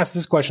going to ask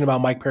this question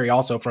about Mike Perry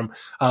also from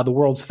the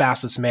world's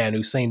fastest man,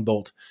 Usain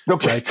Bolt.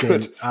 Okay,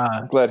 good.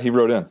 I'm glad he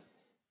wrote in.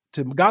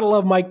 Gotta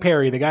love Mike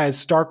Perry. The guy is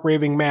stark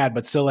raving mad,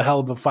 but still a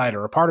hell of a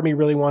fighter. A part of me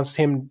really wants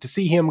him to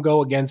see him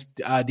go against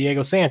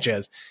Diego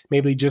Sanchez,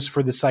 maybe just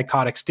for the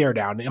psychotic stare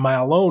down. Am I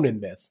alone in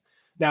this?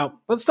 Now,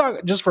 let's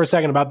talk just for a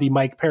second about the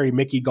Mike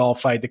Perry-Mickey Gall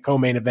fight, the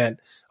co-main event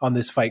on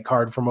this fight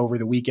card from over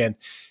the weekend.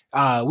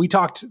 We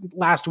talked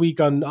last week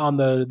on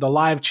the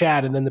live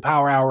chat and then the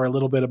Power Hour a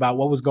little bit about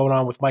what was going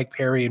on with Mike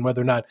Perry and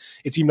whether or not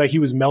it seemed like he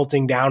was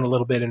melting down a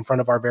little bit in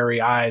front of our very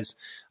eyes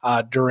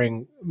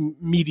during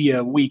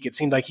media week. It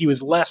seemed like he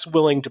was less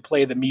willing to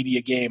play the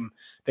media game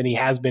than he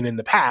has been in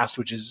the past,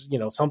 which is,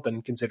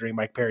 something considering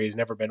Mike Perry has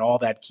never been all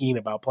that keen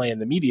about playing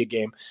the media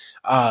game.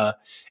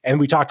 And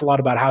we talked a lot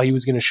about how he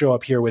was going to show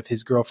up here with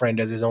his girlfriend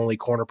as his only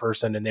corner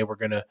person, and they were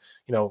going to,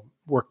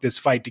 work this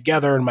fight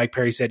together. And Mike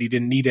Perry said he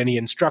didn't need any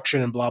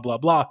instruction and blah, blah,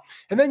 blah.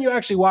 And then you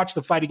actually watch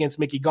the fight against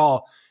Mickey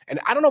Gall. And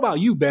I don't know about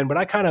you, Ben, but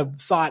I kind of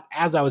thought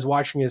as I was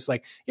watching this,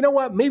 like, you know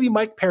what, maybe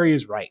Mike Perry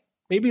is right.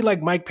 Maybe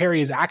like Mike Perry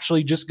is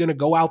actually just going to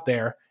go out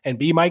there and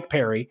be Mike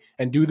Perry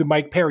and do the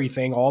Mike Perry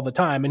thing all the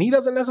time. And he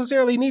doesn't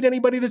necessarily need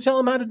anybody to tell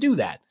him how to do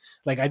that.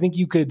 Like, I think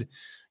you could,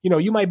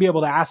 you might be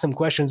able to ask some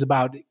questions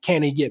about,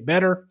 can he get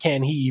better?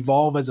 Can he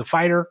evolve as a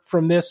fighter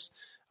from this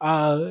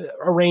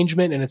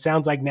arrangement? And it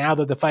sounds like now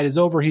that the fight is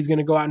over, he's going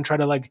to go out and try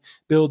to like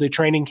build a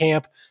training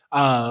camp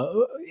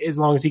as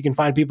long as he can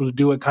find people to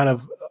do it kind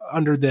of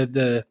under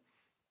the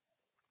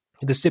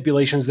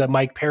stipulations that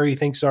Mike Perry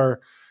thinks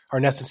are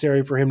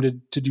necessary for him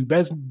to do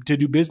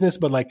business.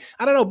 But like,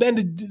 I don't know,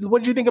 Ben,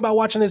 what did you think about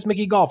watching this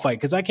Mickey Gall fight?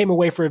 Because I came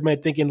away from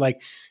it thinking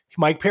like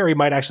Mike Perry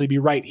might actually be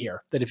right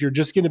here, that if you're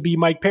just going to be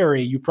Mike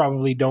Perry, you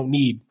probably don't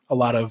need a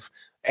lot of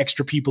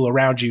extra people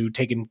around you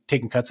taking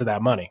cuts of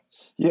that money.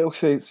 Yeah,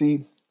 okay,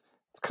 see,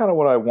 it's kind of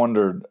what I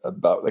wondered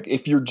about. Like,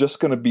 if you're just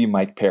going to be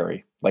Mike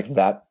Perry, like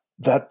that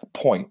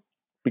point,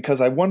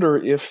 because I wonder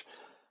if,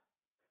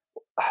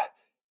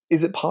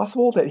 is it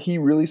possible that he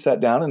really sat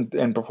down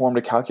and performed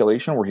a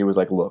calculation where he was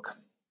like, look,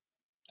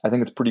 I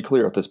think it's pretty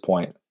clear at this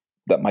point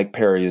that Mike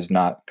Perry is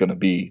not going to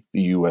be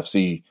the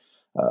UFC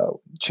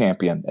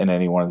champion in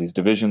any one of these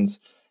divisions.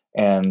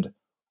 And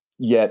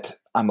yet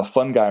I'm a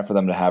fun guy for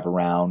them to have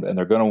around, and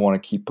they're going to want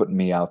to keep putting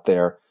me out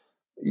there,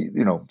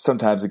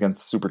 sometimes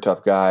against super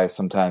tough guys,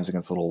 sometimes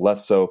against a little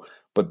less so,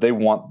 but they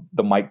want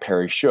the Mike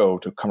Perry show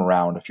to come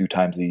around a few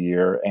times a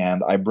year.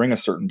 And I bring a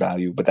certain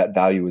value, but that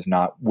value is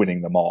not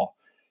winning them all.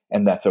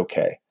 And that's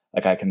okay.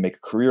 Like, I can make a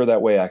career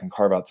that way. I can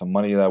carve out some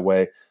money that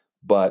way.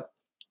 But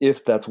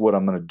if that's what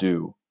I'm going to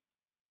do,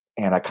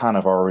 and I kind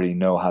of already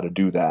know how to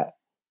do that,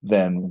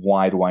 then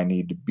why do I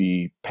need to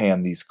be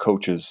paying these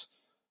coaches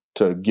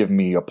to give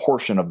me a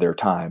portion of their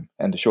time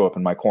and to show up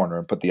in my corner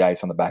and put the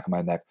ice on the back of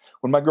my neck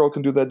when my girl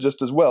can do that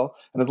just as well?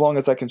 And as long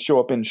as I can show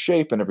up in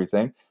shape and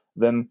everything,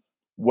 then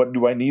what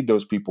do I need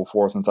those people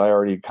for, since I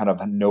already kind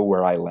of know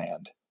where I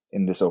land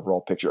in this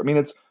overall picture? I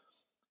mean,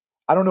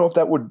 I don't know if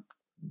that would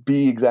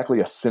be exactly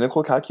a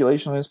cynical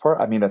calculation on his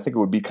part. I mean, I think it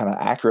would be kind of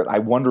accurate. I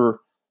wonder,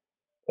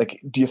 like,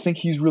 do you think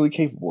he's really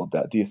capable of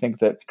that? Do you think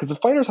that, because the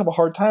fighters have a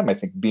hard time, I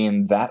think,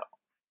 being that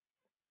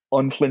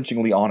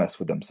unflinchingly honest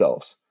with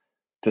themselves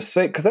to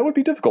say, because that would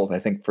be difficult, I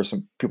think, for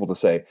some people to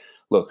say,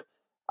 look,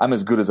 I'm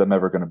as good as I'm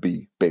ever going to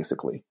be,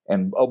 basically.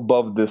 And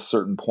above this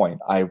certain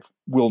point, I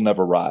will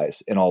never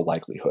rise in all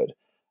likelihood.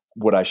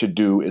 What I should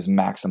do is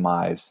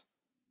maximize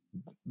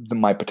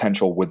my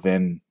potential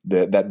within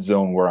that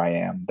zone where I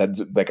am.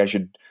 That's like, I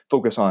should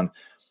focus on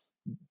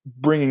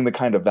bringing the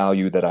kind of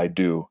value that I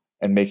do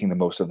and making the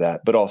most of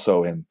that, but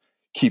also in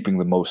keeping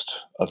the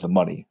most of the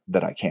money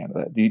that I can.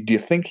 Do you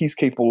think he's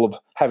capable of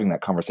having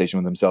that conversation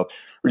with himself?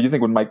 Or do you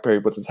think when Mike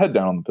Perry puts his head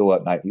down on the pillow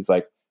at night, he's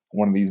like,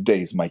 one of these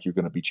days, Mike, you're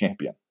going to be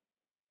champion?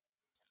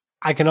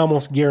 I can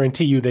almost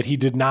guarantee you that he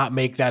did not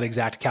make that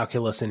exact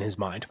calculus in his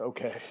mind.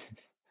 Okay.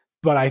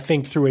 but I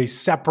think through a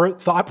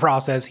separate thought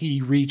process,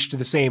 he reached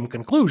the same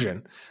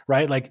conclusion,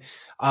 right? Like,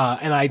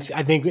 and I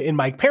think in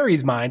Mike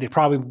Perry's mind, it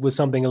probably was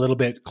something a little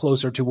bit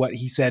closer to what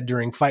he said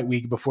during fight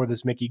week before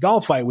this Mickey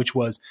Gall fight, which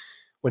was,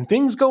 when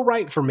things go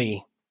right for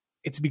me,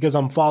 it's because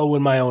I'm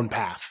following my own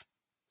path.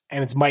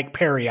 And it's Mike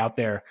Perry out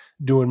there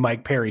doing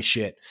Mike Perry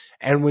shit.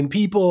 And when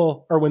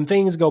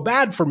things go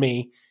bad for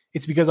me,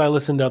 it's because I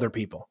listen to other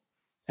people.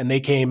 And they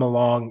came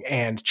along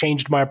and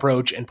changed my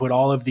approach and put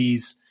all of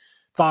these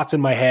thoughts in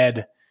my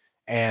head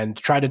and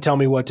tried to tell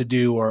me what to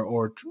do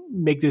or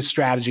make this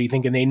strategy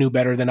thinking they knew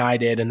better than I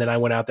did. And then I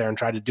went out there and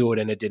tried to do it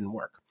and it didn't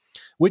work,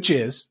 which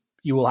is,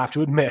 you will have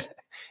to admit,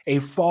 a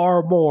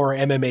far more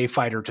MMA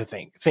fighter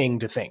thing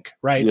to think,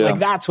 right? Yeah. Like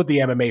that's what the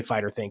MMA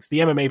fighter thinks. The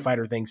MMA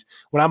fighter thinks,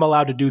 when I'm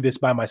allowed to do this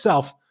by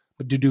myself,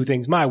 but to do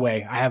things my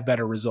way, I have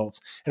better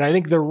results. And I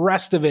think the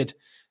rest of it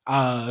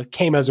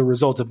came as a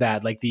result of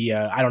that. Like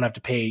I don't have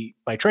to pay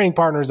my training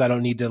partners. I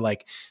don't need to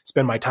like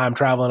spend my time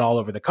traveling all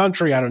over the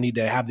country. I don't need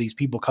to have these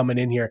people coming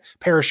in here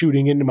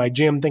parachuting into my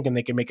gym thinking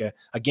they can make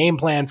a game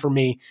plan for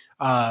me.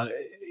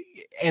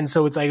 And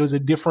so it's like, it was a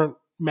different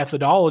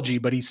methodology,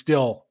 but he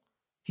still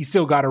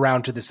got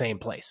around to the same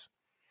place.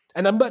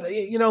 And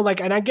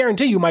and I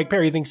guarantee you, Mike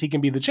Perry thinks he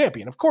can be the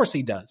champion. Of course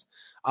he does.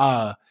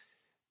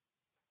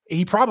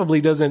 He probably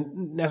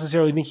doesn't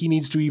necessarily think he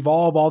needs to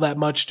evolve all that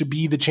much to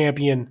be the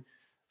champion.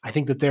 I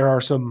think that there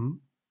are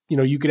some,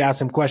 you could ask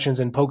some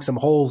questions and poke some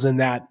holes in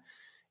that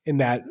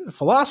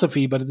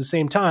philosophy. But at the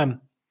same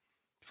time,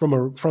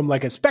 from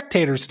like a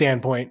spectator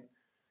standpoint,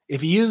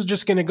 if he is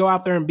just going to go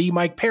out there and be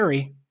Mike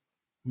Perry,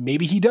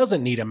 maybe he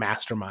doesn't need a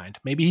mastermind.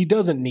 Maybe he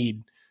doesn't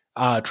need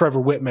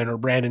Trevor Whitman or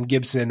Brandon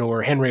Gibson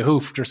or Henry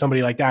Hooft or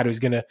somebody like that who's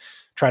going to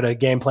try to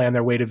game plan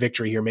their way to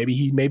victory here.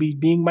 Maybe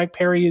being Mike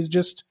Perry is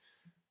just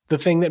the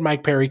thing that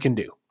Mike Perry can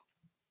do.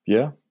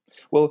 Yeah.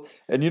 Well,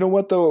 and you know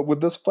what though,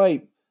 with this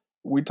fight,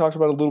 we talked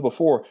about it a little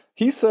before.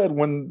 He said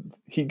when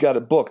he got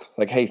it booked,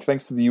 like, hey,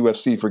 thanks to the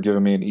UFC for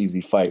giving me an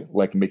easy fight,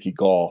 like Mickey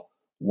Gall,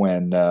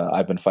 when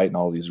I've been fighting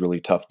all these really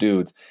tough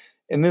dudes.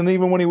 And then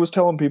even when he was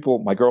telling people,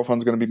 my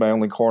girlfriend's going to be my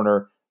only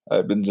corner,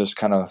 I've been just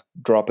kind of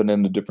dropping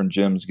into different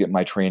gyms, getting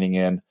my training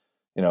in,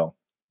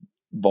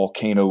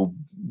 Volcano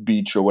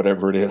Beach or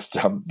whatever it is,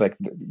 like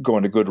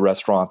going to good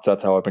restaurants.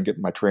 That's how I've been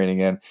getting my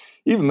training in.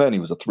 Even then, he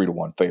was a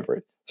 3-1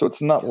 favorite. So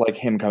it's not like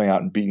him coming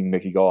out and beating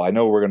Mickey Gall. I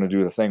know we're going to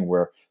do the thing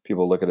where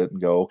people look at it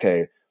and go,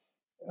 okay,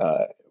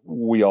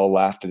 we all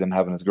laughed at him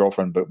having his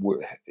girlfriend, but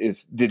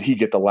did he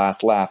get the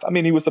last laugh? I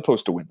mean, he was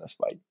supposed to win this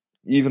fight,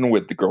 even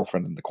with the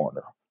girlfriend in the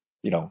corner,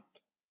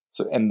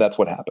 So, and that's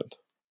what happened.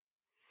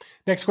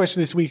 Next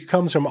question this week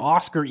comes from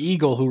Oscar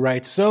Eagle, who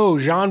writes, so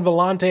Jean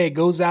Vellante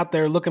goes out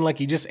there looking like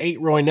he just ate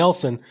Roy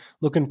Nelson,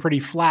 looking pretty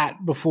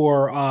flat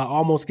before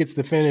almost gets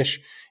the finish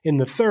in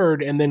the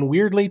third, and then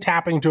weirdly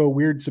tapping to a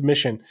weird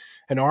submission,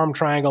 an arm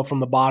triangle from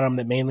the bottom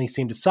that mainly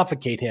seemed to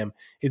suffocate him.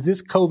 Is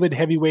this COVID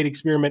heavyweight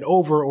experiment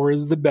over, or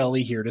is the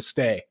belly here to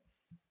stay?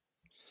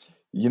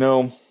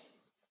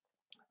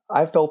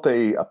 I felt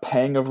a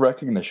pang of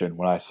recognition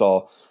when I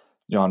saw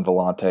Jean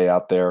Vellante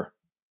out there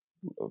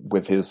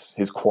with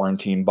his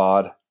quarantine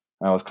bod.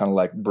 And I was kind of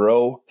like,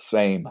 bro,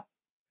 same,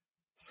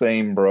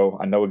 bro.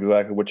 I know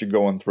exactly what you're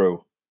going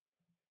through.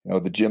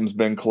 The gym's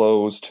been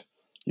closed.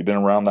 You've been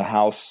around the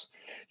house.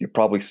 You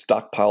probably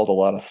stockpiled a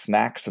lot of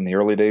snacks in the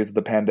early days of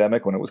the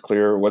pandemic when it wasn't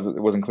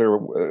clear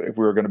if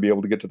we were going to be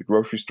able to get to the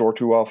grocery store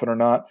too often or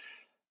not.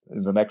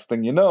 And the next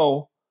thing you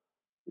know,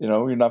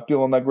 you're not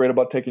feeling that great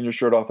about taking your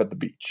shirt off at the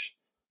beach.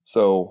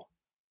 So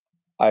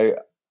I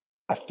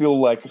feel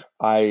like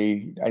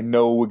I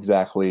know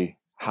exactly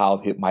how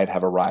it might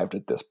have arrived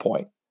at this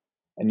point.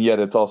 And yet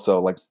it's also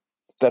like,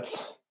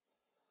 that's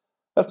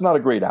not a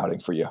great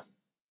outing for you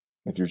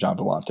if you're Jean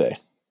Vellante.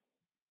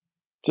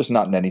 Just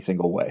not in any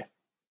single way.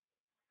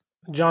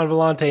 Jean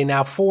Vellante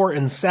now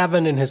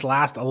 4-7 in his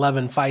last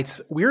 11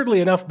 fights.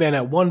 Weirdly enough, Ben,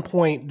 at one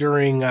point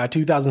during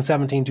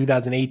 2017,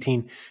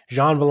 2018,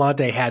 Jean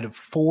Vellante had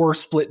 4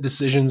 split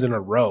decisions in a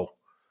row.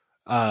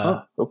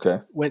 Okay.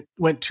 Went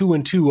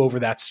 2-2 over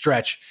that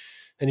stretch.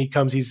 Then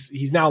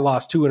he's now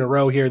lost 2 in a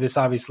row here. This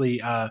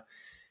obviously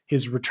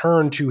his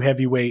return to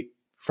heavyweight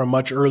from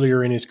much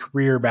earlier in his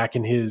career, back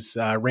in his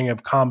Ring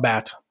of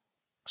Combat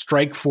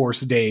Strike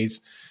Force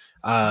days.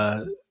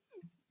 But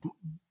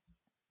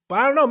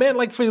I don't know, man.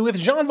 Like with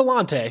Jean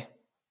Vellante,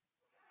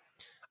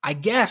 I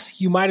guess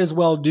you might as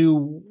well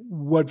do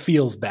what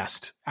feels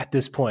best at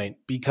this point,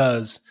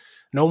 because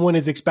no one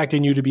is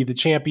expecting you to be the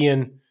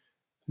champion.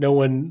 No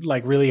one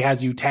really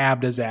has you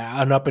tabbed as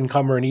an up and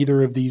comer in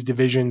either of these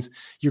divisions.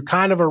 You're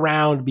kind of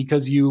around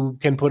because you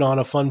can put on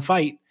a fun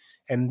fight,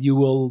 and you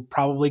will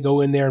probably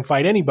go in there and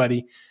fight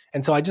anybody.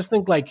 And so I just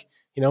think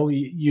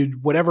you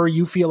whatever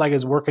you feel like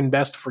is working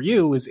best for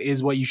you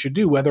is what you should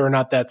do, whether or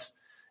not that's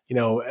being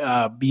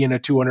a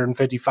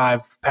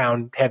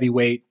 255-pound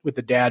heavyweight with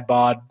the dad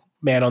bod,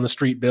 man on the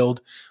street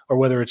build, or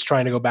whether it's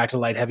trying to go back to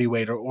light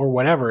heavyweight or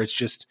whatever. It's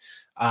just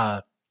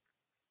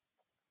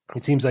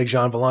it seems like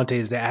Jean Vellante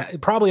is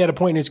probably at a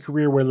point in his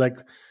career where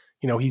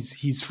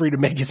he's free to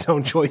make his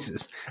own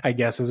choices, I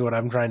guess is what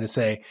I'm trying to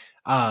say.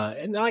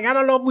 And like, I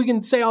don't know if we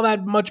can say all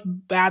that much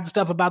bad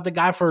stuff about the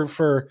guy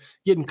for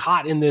getting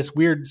caught in this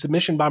weird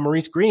submission by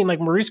Maurice Green. Like,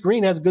 Maurice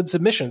Green has good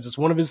submissions. It's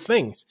one of his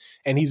things.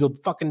 And he's a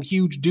fucking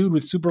huge dude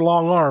with super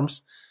long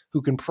arms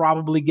who can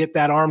probably get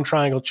that arm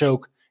triangle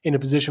choke in a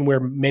position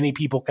where many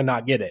people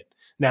cannot get it.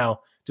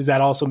 Now, does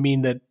that also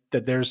mean that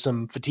there's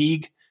some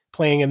fatigue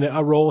playing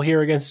a role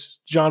here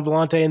against Gian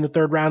Villante in the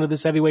third round of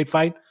this heavyweight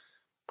fight?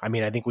 I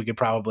mean, I think we could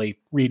probably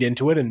read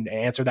into it and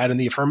answer that in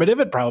the affirmative.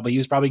 He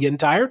was probably getting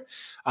tired.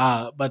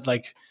 But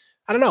like,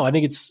 I don't know. I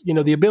think it's,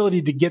 the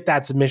ability to get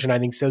that submission, I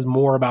think, says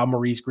more about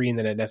Maurice Green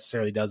than it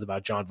necessarily does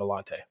about Gian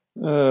Villante.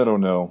 I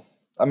don't know.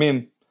 I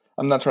mean,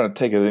 I'm not trying to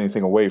take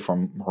anything away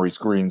from Maurice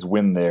Green's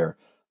win there,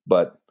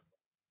 but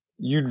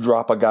you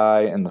drop a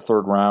guy in the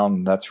third round,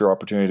 and that's your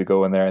opportunity to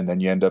go in there, and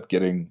then you end up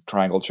getting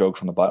triangle choked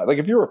from the bottom. Like,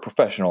 if you're a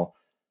professional,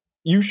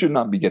 you should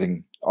not be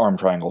getting arm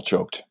triangle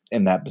choked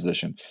in that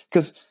position.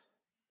 Because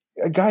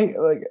a guy,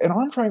 like an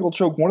arm triangle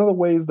choke, one of the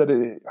ways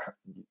that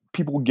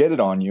people get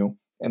it on you,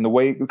 and the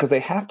way, because they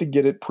have to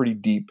get it pretty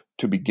deep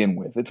to begin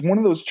with. It's one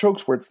of those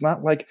chokes where it's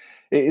not like,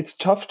 it's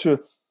tough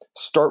to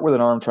start with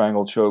an arm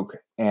triangle choke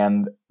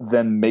and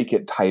then make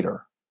it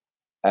tighter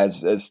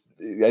as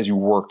you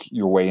work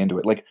your way into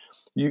it. Like,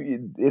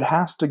 it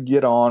has to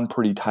get on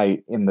pretty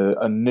tight in the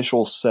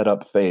initial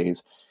setup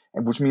phase,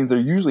 which means there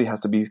usually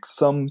has to be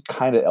some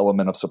kind of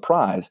element of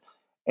surprise.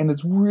 And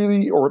it's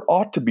really, or it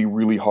ought to be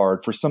really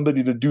hard for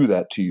somebody to do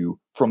that to you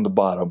from the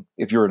bottom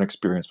if you're an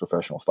experienced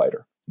professional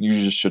fighter. You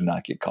just should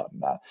not get caught in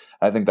that.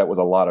 I think that was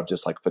a lot of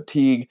just like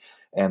fatigue,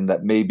 and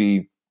that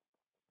maybe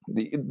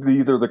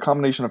either the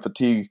combination of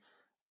fatigue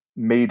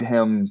made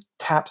him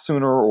tap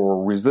sooner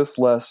or resist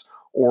less,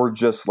 or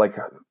just like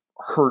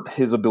hurt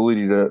his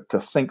ability to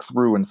think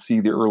through and see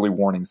the early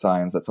warning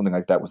signs that something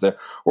like that was there,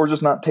 or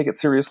just not take it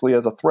seriously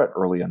as a threat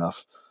early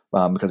enough,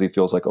 because he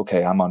feels like,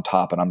 okay, I'm on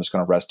top and I'm just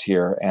going to rest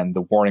here, and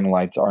the warning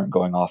lights aren't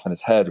going off in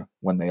his head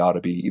when they ought to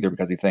be, either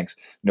because he thinks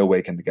no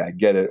way can the guy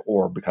get it,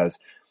 or because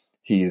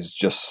he is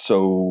just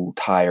so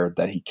tired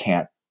that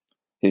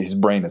his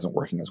brain isn't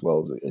working as well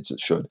as it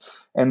should.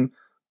 And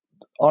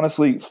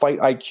honestly, fight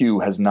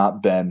IQ has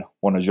not been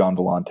one of Gian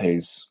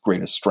Villante's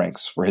greatest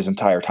strengths for his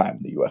entire time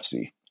in the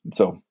UFC. And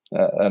so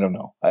I don't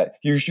know.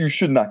 You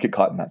should not get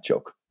caught in that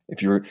choke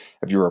if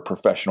you're a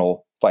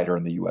professional fighter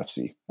in the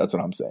UFC. That's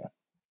what I'm saying.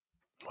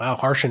 Wow,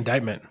 harsh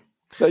indictment.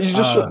 You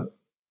just shouldn't.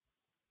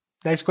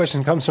 Next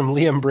question comes from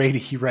Liam Brady.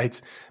 He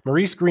writes,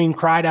 Maurice Green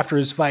cried after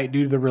his fight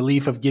due to the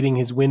relief of getting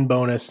his win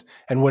bonus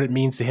and what it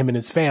means to him and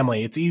his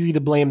family. It's easy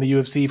to blame the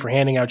UFC for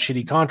handing out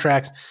shitty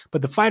contracts,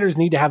 but the fighters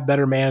need to have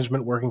better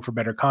management working for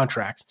better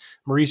contracts.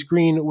 Maurice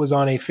Green was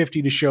on a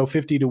 50 to show,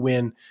 50 to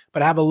win,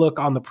 but have a look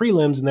on the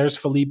prelims, and there's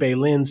Felipe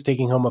Lins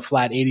taking home a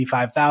flat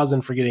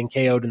 $85,000 for getting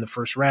KO'd in the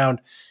first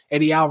round.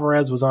 Eddie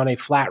Alvarez was on a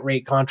flat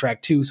rate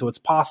contract too, so it's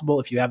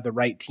possible if you have the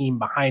right team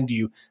behind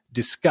you.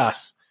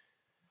 Discuss.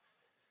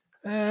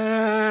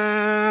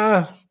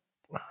 Man,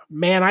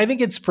 I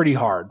think it's pretty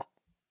hard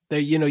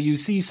that, you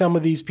see some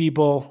of these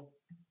people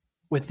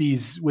with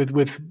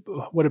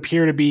what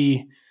appear to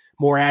be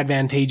more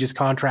advantageous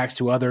contracts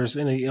to others.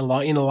 In a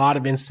lot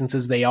of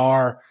instances, they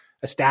are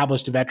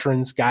established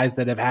veterans, guys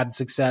that have had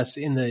success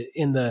in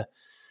the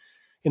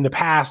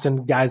past,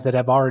 and guys that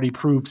have already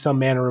proved some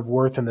manner of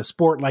worth in the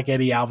sport, like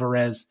Eddie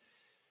Alvarez.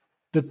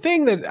 The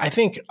thing that I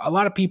think a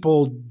lot of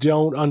people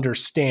don't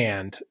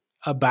understand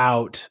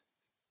about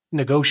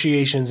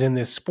negotiations in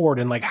this sport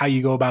and like how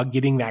you go about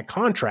getting that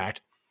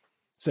contract.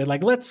 So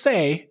like, let's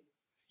say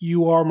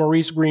you are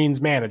Maurice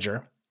Green's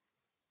manager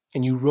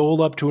and you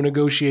roll up to a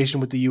negotiation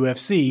with the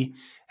UFC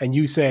and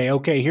you say,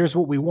 okay, here's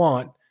what we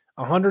want.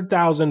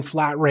 100,000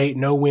 flat rate,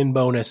 no win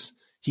bonus.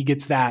 He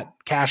gets that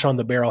cash on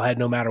the barrelhead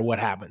no matter what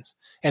happens.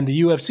 And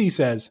the UFC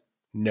says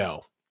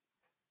no.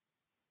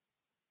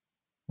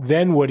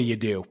 Then what do you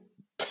do?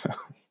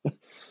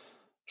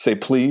 Say,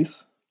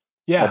 please.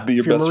 Yeah, I'll be your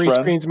if you're best Maurice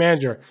friend. Green's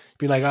manager,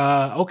 be like,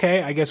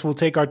 okay, I guess we'll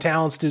take our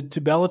talents to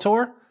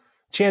Bellator.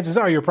 Chances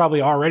are you're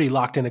probably already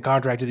locked in a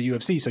contract to the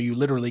UFC, so you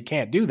literally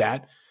can't do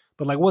that.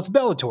 But like, what's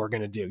Bellator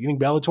going to do? You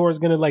think Bellator is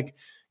going to like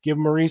give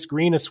Maurice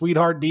Green a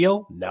sweetheart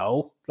deal?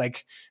 No.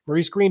 Like,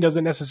 Maurice Green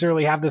doesn't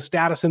necessarily have the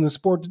status in the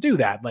sport to do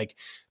that. Like,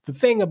 the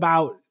thing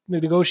about the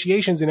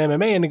negotiations in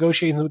MMA and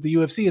negotiations with the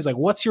UFC is like,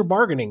 what's your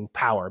bargaining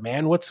power,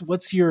 man?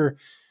 What's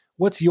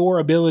your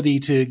ability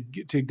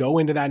to go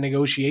into that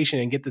negotiation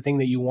and get the thing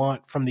that you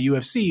want from the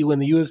UFC when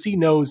the UFC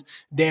knows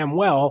damn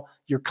well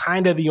you're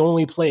kind of the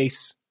only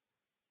place,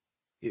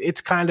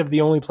 it's kind of the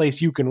only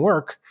place you can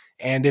work.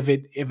 And if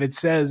it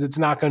says it's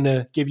not going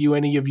to give you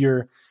any of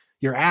your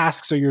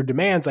asks or your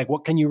demands, like,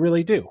 what can you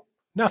really do?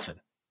 Nothing.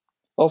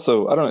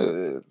 Also,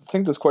 I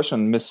think this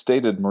question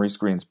misstated Maurice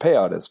Green's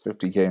payout as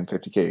 $50K and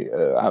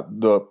 $50K.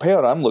 The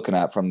payout I'm looking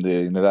at from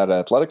the Nevada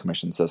Athletic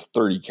Commission says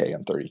 $30K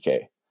and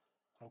 $30K.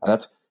 And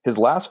that's his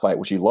last fight,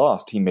 which he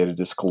lost. He made a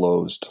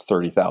disclosed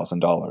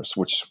 $30,000,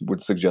 which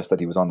would suggest that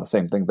he was on the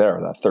same thing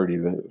there, that 30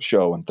 to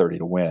show and 30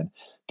 to win.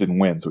 Didn't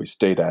win, so he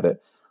stayed at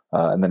it.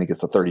 And then he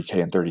gets the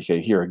 30K and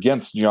 30K here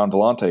against Gian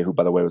Vellante, who,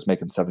 by the way, was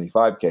making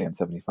 75K and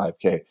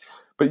 75K.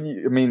 But,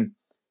 I mean,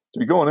 to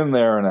be going in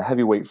there in a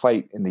heavyweight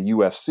fight in the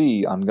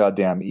UFC on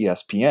goddamn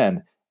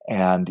ESPN,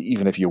 and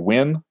even if you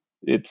win,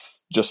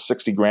 it's just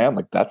 60 grand.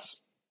 Like,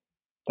 that's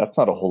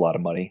not a whole lot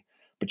of money.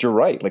 But you're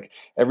right. Like,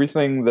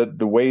 everything that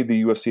the way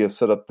the UFC has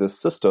set up this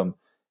system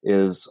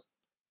is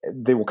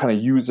they will kind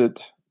of use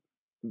it.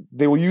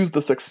 They will use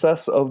the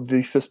success of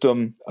the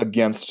system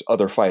against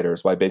other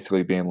fighters by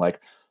basically being like,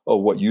 oh,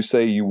 what you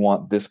say you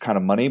want this kind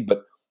of money,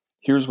 but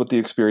here's what the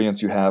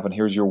experience you have, and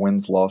here's your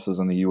wins, losses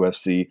in the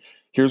UFC.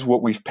 Here's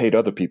what we've paid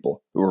other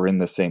people who are in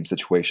the same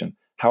situation.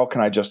 How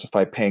can I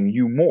justify paying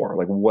you more?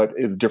 Like, what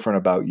is different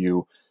about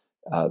you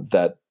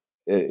that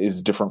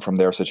is different from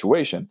their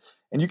situation?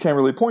 And you can't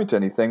really point to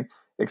anything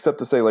except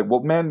to say, like,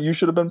 well, man, you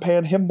should have been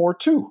paying him more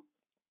too.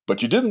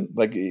 But you didn't,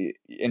 like,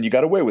 and you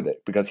got away with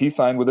it because he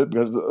signed with it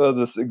because of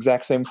this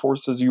exact same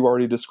forces you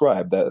already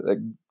described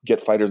that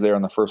get fighters there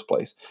in the first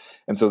place.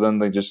 And so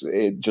then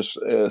it just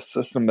a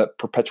system that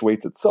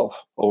perpetuates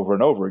itself over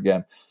and over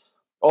again.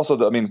 Also,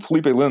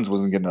 Felipe Lins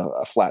wasn't getting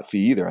a flat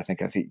fee either. I think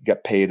he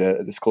got paid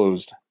a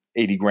disclosed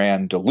 80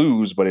 grand to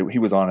lose, but he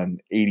was on an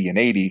 80 and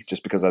 80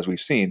 just because, as we've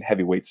seen,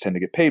 heavyweights tend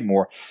to get paid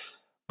more.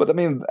 But I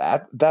mean,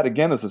 that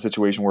again is a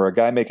situation where a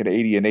guy making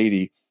 80 and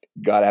 80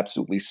 got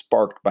absolutely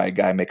sparked by a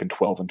guy making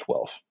 12 and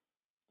 12.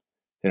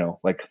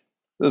 Like,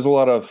 there's a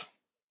lot of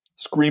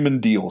screaming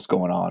deals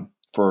going on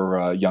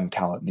for young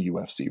talent in the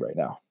UFC right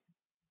now.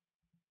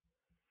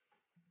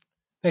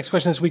 Next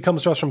question this week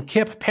comes to us from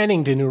Kip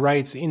Pennington, who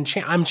writes,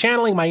 I'm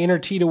channeling my inner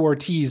Tito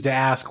Ortiz to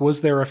ask, was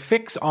there a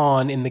fix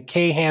on in the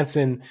Kay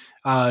Hansen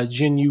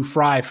Jin Yu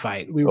Fry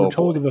fight? We were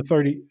told of a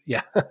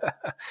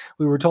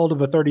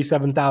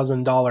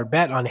 $37,000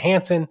 bet on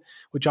Hansen,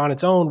 which on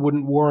its own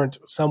wouldn't warrant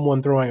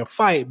someone throwing a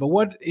fight. But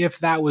what if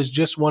that was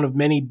just one of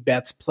many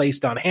bets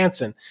placed on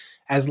Hansen?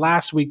 As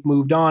last week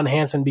moved on,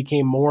 Hansen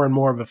became more and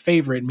more of a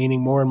favorite,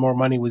 meaning more and more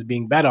money was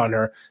being bet on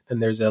her. Then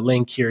there's a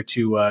link here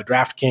to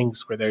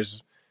DraftKings where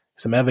there's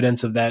some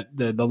evidence of that,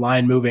 the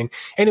line moving.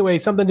 Anyway,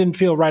 something didn't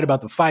feel right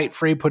about the fight.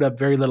 Frey put up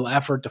very little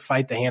effort to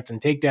fight the Hansen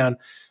takedown,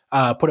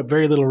 put up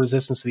very little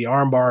resistance to the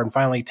armbar, and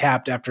finally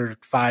tapped after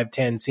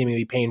 5-10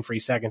 seemingly pain-free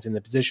seconds in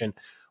the position.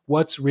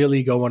 What's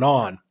really going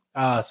on?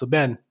 So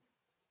Ben,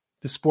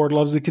 the sport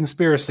loves a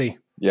conspiracy.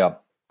 Yeah.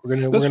 We're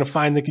gonna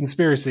find the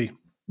conspiracy.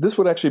 This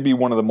would actually be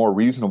one of the more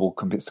reasonable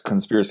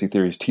conspiracy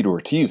theories Tito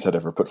Ortiz had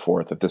ever put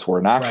forth if this were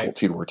an actual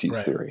Tito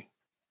Ortiz theory.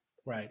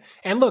 Right.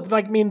 And look,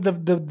 like, I mean,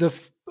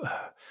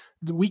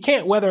 we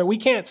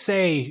can't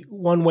say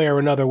one way or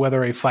another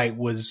whether a fight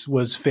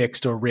was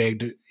fixed or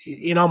rigged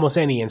in almost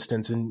any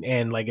instance,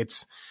 and like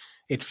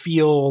it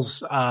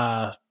feels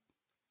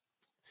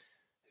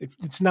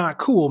it's not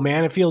cool,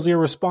 man. It feels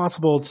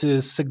irresponsible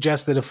to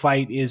suggest that a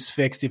fight is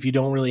fixed if you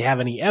don't really have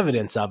any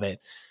evidence of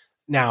it.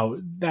 Now,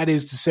 that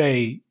is to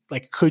say,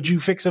 like, could you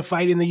fix a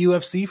fight in the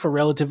UFC for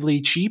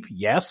relatively cheap?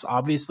 Yes,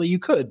 obviously you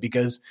could,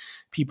 because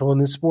people in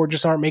this sport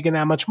just aren't making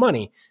that much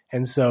money.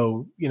 And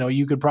so,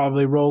 you could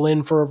probably roll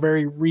in for a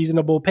very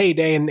reasonable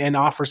payday and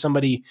offer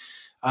somebody,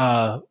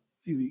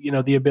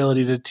 the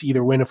ability to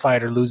either win a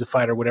fight or lose a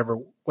fight or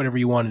whatever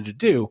you wanted to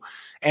do.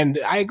 And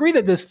I agree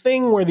that this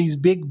thing where these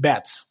big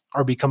bets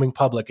are becoming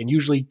public and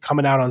usually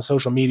coming out on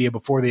social media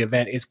before the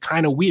event is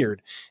kind of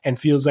weird and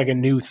feels like a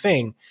new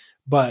thing.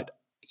 But,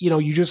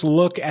 you just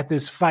look at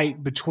this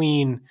fight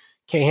between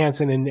Kay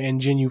Hansen and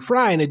Jin Yu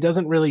Fry, and it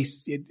doesn't really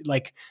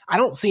I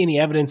don't see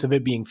any evidence of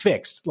it being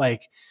fixed.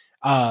 Like,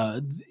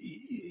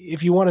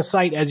 if you want to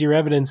cite as your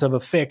evidence of a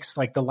fix,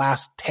 like the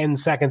last 10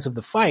 seconds of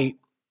the fight,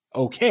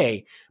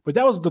 okay. But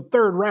that was the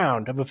third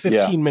round of a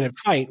 15-minute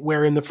fight,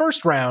 where in the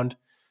first round,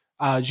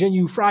 Jin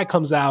Yu Fry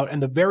comes out,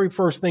 and the very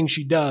first thing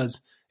she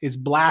does is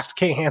blast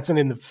Kay Hansen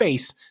in the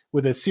face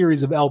with a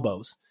series of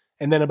elbows.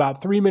 And then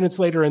about 3 minutes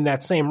later in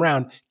that same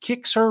round,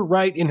 kicks her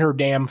right in her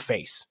damn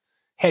face,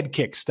 head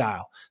kick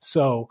style.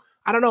 So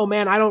I don't know,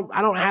 man. I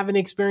don't have any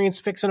experience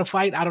fixing a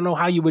fight. I don't know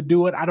how you would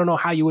do it. I don't know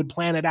how you would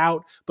plan it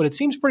out, but it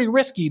seems pretty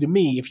risky to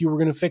me if you were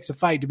going to fix a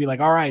fight to be like,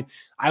 all right,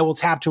 I will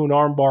tap to an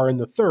armbar in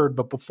the third,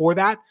 but before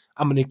that,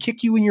 I'm going to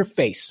kick you in your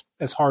face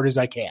as hard as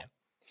I can.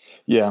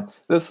 Yeah,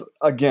 this,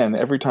 again,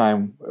 every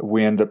time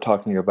we end up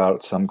talking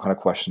about some kind of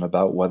question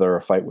about whether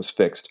a fight was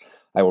fixed,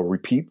 I will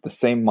repeat the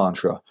same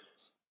mantra.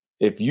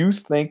 If you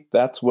think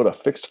that's what a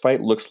fixed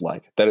fight looks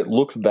like, that it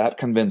looks that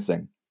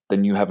convincing,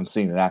 then you haven't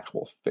seen an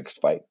actual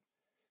fixed fight.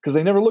 Because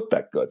they never look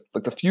that good.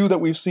 Like the few that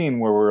we've seen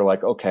where we're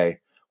like, okay,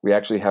 we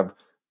actually have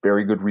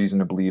very good reason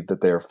to believe that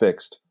they are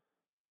fixed,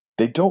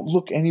 they don't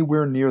look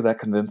anywhere near that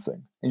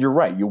convincing. And you're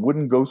right, you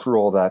wouldn't go through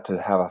all that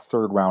to have a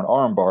third round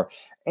armbar.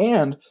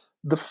 And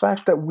the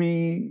fact that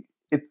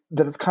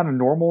it's kind of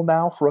normal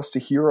now for us to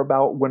hear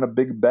about when a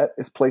big bet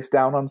is placed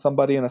down on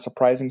somebody in a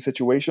surprising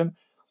situation,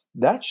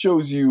 that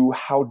shows you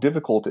how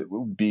difficult it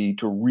would be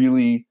to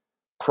really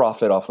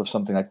profit off of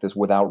something like this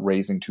without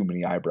raising too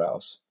many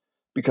eyebrows.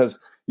 Because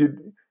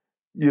you'd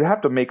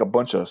have to make a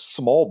bunch of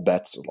small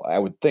bets, I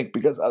would think,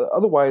 because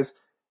otherwise,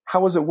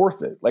 how is it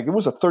worth it? Like, it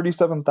was a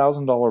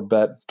 $37,000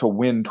 bet to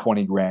win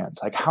 20 grand.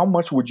 Like, how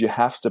much would you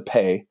have to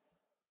pay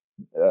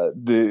a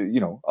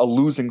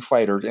losing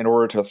fighter in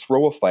order to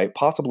throw a fight,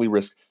 possibly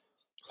risk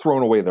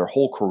throwing away their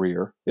whole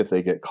career if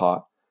they get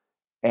caught,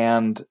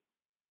 and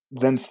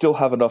then still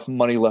have enough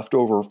money left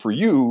over for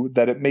you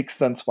that it makes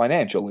sense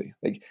financially?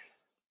 Like,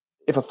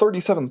 if a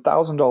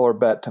 $37,000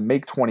 bet to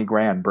make 20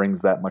 grand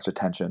brings that much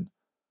attention,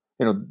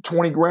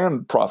 20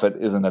 grand profit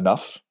isn't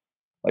enough.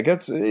 Like,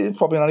 it's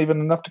probably not even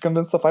enough to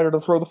convince the fighter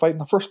to throw the fight in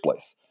the first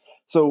place.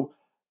 So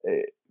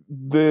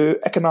the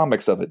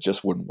economics of it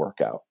just wouldn't work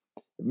out.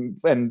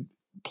 And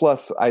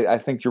plus, I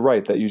think you're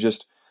right that you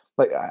just,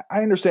 like,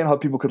 I understand how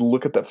people could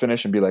look at that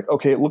finish and be like,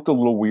 okay, it looked a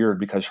little weird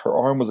because her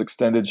arm was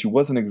extended. She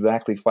wasn't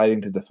exactly fighting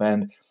to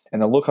defend.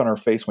 And the look on her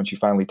face when she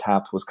finally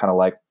tapped was kind of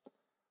like,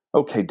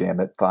 okay, damn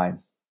it,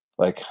 fine.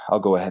 Like, I'll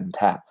go ahead and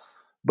tap.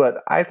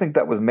 But I think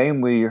that was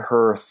mainly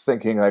her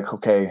thinking, like,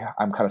 okay,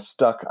 I'm kind of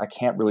stuck. I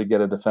can't really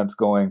get a defense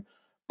going,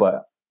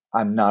 but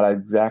I'm not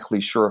exactly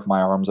sure if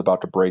my arm's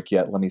about to break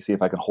yet. Let me see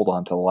if I can hold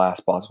on to the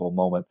last possible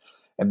moment.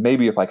 And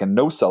maybe if I can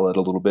no-sell it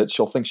a little bit,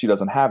 she'll think she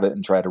doesn't have it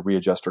and try to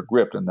readjust her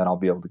grip, and then I'll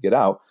be able to get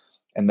out.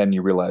 And then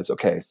you realize,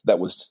 okay, that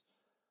was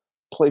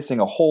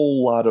placing a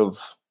whole lot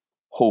of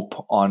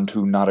hope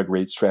onto not a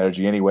great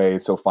strategy anyway,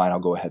 so fine, I'll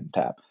go ahead and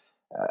tap.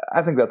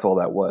 I think that's all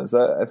that was.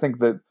 I think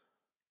that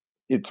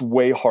it's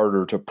way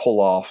harder to pull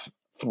off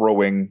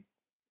throwing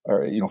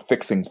or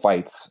fixing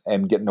fights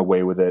and getting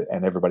away with it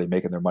and everybody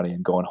making their money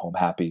and going home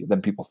happy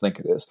than people think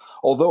it is.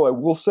 Although I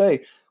will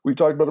say, we've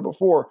talked about it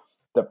before,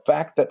 the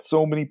fact that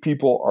so many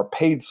people are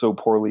paid so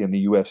poorly in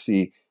the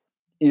UFC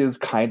is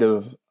kind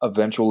of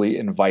eventually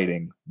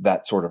inviting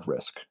that sort of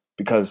risk.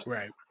 Because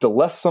the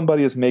less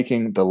somebody is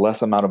making, the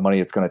less amount of money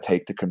it's going to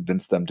take to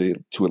convince them to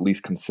at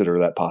least consider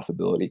that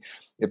possibility.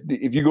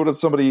 If you go to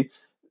somebody,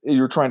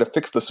 you're trying to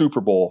fix the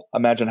Super Bowl,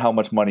 imagine how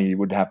much money you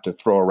would have to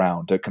throw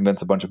around to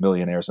convince a bunch of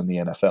millionaires in the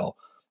NFL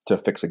to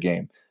fix a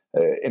game.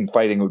 In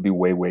fighting, it would be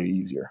way, way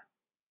easier.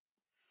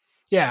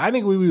 Yeah, I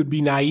think we would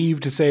be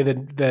naive to say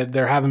that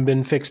there haven't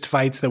been fixed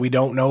fights that we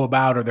don't know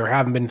about, or there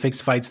haven't been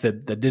fixed fights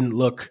that didn't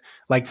look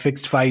like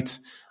fixed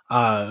fights.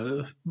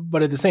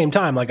 But at the same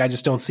time, like, I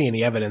just don't see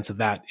any evidence of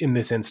that in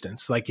this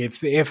instance. Like, if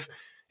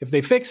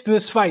they fixed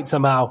this fight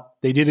somehow,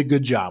 they did a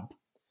good job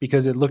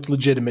because it looked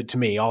legitimate to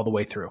me all the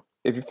way through.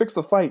 If you fix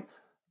the fight,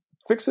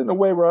 fix it in a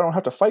way where I don't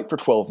have to fight for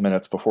 12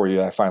 minutes before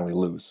I finally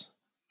lose.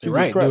 You're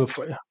right. Do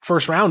a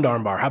first round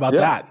armbar. How about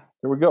that?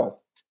 There we go.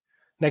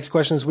 Next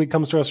question this week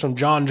comes to us from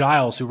John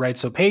Giles, who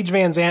writes, so Paige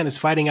Van Zandt is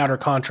fighting out her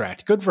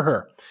contract. Good for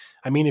her.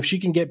 I mean, if she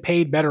can get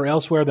paid better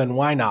elsewhere, then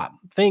why not?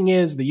 Thing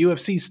is, the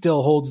UFC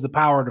still holds the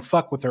power to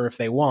fuck with her if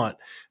they want.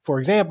 For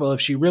example,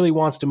 if she really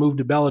wants to move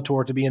to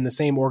Bellator to be in the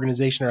same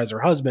organization as her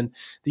husband,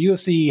 the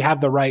UFC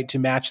have the right to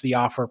match the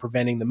offer,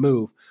 preventing the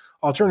move.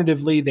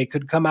 Alternatively, they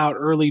could come out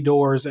early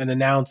doors and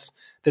announce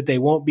that they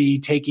won't be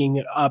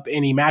taking up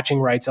any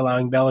matching rights,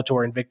 allowing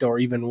Bellator, Invicta, or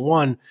even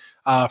one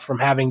from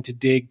having to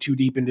dig too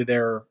deep into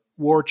their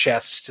war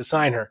chest to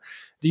sign her.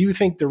 Do you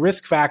think the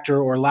risk factor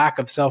or lack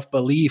of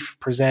self-belief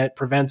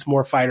prevents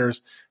more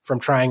fighters from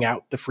trying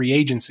out the free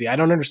agency? I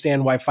don't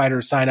understand why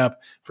fighters sign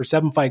up for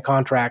 7-fight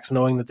contracts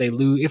knowing that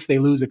if they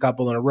lose a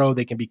couple in a row,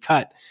 they can be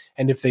cut.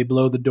 And if they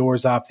blow the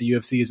doors off, the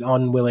UFC is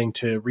unwilling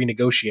to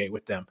renegotiate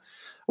with them.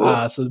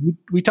 So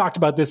we talked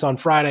about this on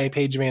Friday.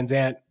 Paige Van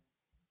Zandt,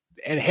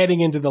 and heading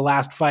into the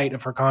last fight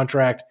of her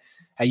contract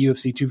at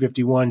UFC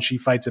 251, she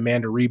fights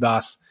Amanda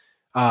Ribas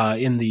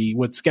in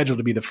what's scheduled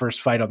to be the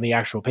first fight on the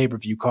actual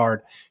pay-per-view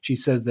card. She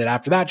says that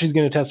after that, she's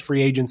going to test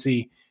free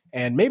agency,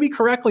 and maybe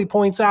correctly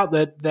points out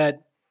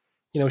that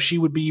she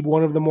would be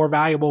one of the more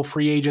valuable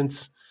free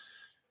agents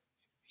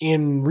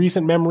in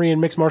recent memory in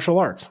mixed martial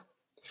arts.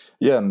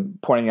 Yeah,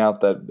 and pointing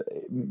out that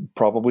it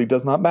probably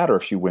does not matter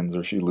if she wins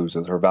or she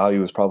loses. Her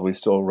value is probably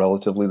still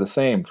relatively the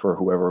same for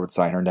whoever would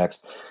sign her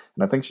next.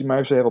 And I think she might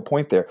actually have a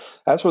point there.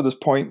 As for this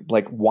point,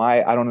 like,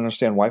 why I don't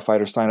understand why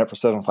fighters sign up for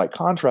 7-fight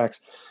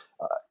contracts,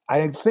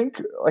 I think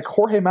like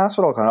Jorge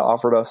Masvidal kind of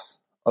offered us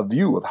a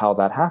view of how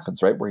that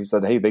happens, right? Where he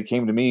said, hey, they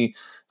came to me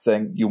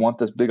saying, you want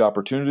this big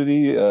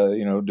opportunity,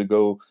 to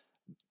go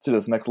to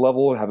this next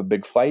level, have a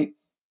big fight?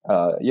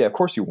 Yeah, of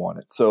course you want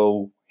it.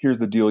 So here's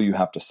the deal you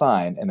have to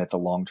sign, and it's a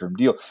long-term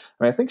deal.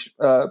 I mean, I think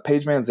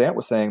Paige Van Zandt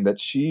was saying that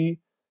she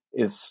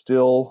is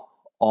still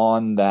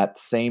on that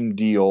same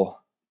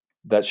deal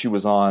that she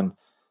was on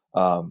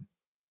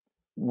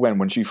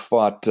when she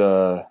fought.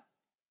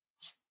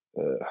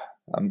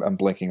 I'm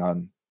blanking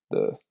on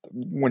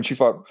when she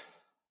fought.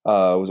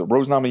 Was it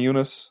Rose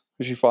Namajunas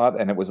who she fought?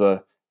 And it was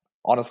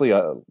honestly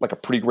a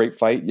pretty great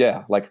fight.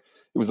 Yeah, like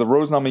it was the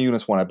Rose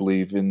Namajunas one, I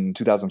believe, in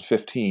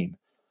 2015.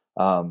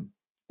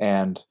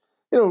 And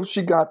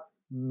she got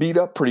beat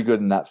up pretty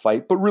good in that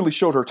fight, but really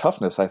showed her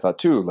toughness, I thought,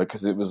 too. Like,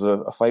 because it was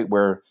a fight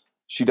where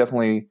she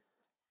definitely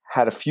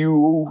had a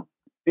few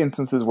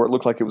instances where it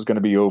looked like it was going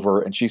to be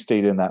over, and she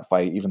stayed in that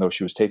fight, even though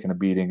she was taking a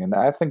beating. And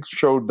I think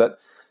showed that,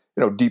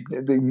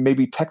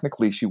 maybe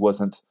technically she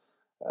wasn't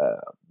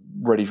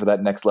ready for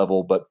that next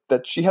level, but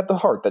that she had the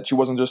heart, that she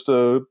wasn't just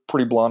a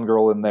pretty blonde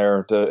girl in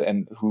there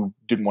and who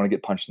didn't want to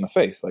get punched in the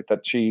face. Like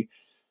that she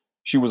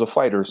was a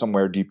fighter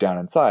somewhere deep down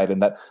inside.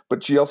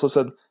 But she also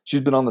said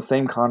she's been on the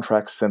same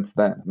contract since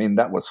then. I mean,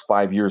 that was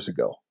 5 years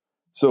ago.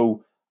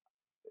 So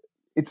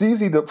it's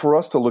easy for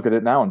us to look at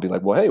it now and be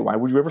like, well, hey, why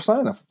would you ever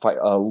sign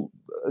a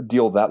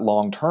deal that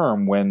long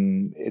term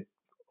when it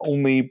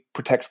only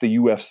protects the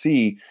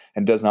UFC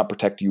and does not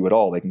protect you at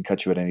all? They can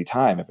cut you at any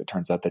time if it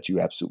turns out that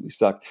you absolutely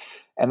suck.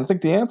 And I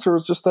think the answer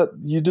is just that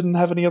you didn't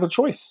have any other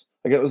choice.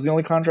 Like, it was the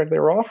only contract they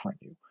were offering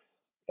you.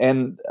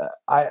 And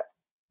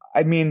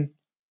I mean,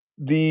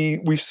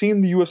 we've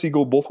seen the UFC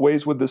go both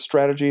ways with this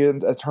strategy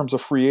in terms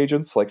of free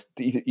agents. Like,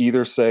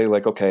 either say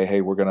like, okay, hey,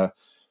 we're gonna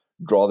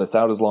draw this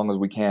out as long as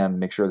we can,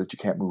 make sure that you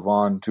can't move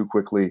on too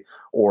quickly,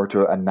 or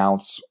to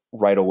announce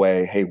right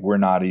away, hey, we're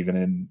not even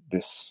in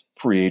this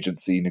free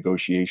agency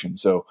negotiation,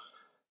 so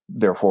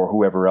therefore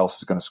whoever else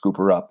is going to scoop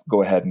her up,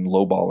 go ahead and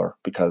lowball her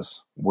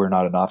because we're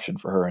not an option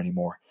for her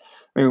anymore.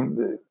 I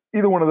mean,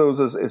 either one of those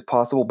is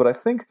possible, but I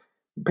think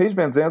Paige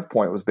Van Zandt's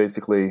point was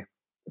basically,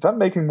 if I'm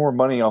making more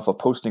money off of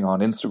posting on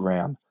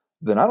Instagram,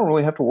 then I don't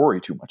really have to worry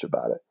too much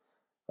about it.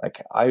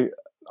 Like,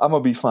 I'm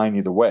going to be fine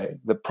either way.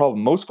 The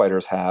problem most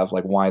fighters have,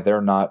 like why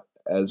they're not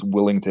as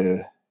willing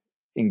to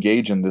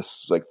engage in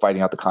this, like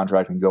fighting out the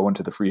contract and go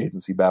into the free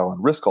agency battle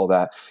and risk all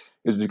that,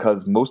 is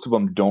because most of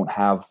them don't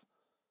have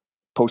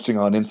posting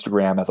on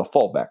Instagram as a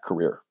fallback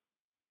career.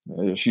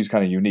 She's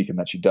kind of unique in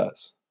that she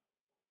does.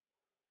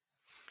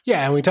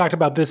 Yeah, and we talked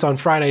about this on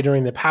Friday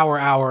during the Power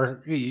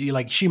Hour.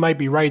 Like, she might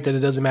be right that it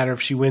doesn't matter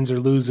if she wins or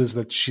loses,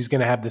 that she's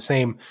going to have the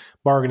same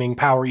bargaining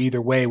power either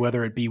way,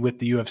 whether it be with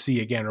the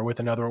UFC again or with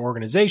another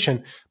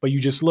organization. But you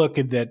just look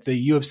at that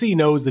the UFC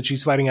knows that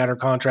she's fighting out her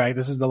contract.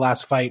 This is the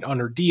last fight on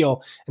her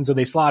deal. And so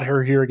they slot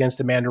her here against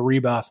Amanda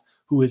Ribas,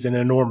 who is an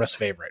enormous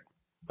favorite.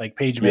 Like,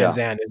 Paige Van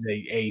Zandt is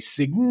a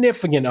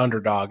significant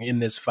underdog in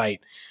this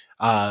fight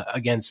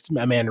against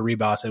Amanda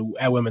Ribas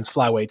at women's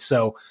flyweight.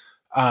 So,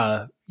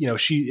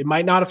 it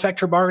might not affect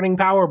her bargaining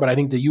power, but I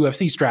think the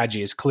UFC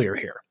strategy is clear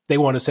here. They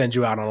want to send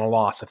you out on a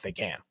loss if they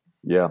can.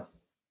 Yeah.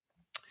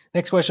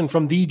 Next question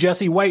from the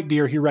Jesse White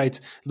Deer. He writes,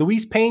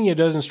 Luis Pena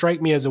doesn't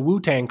strike me as a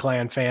Wu-Tang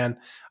Clan fan.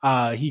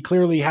 He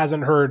clearly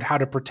hasn't heard how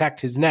to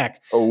protect his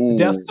neck. Oh.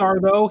 Death Star,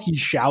 though,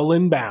 he's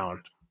Shaolin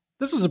bound.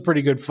 This was a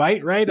pretty good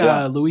fight, right?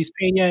 Yeah. Luis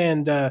Pena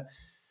and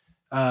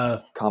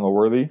Kama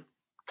Worthy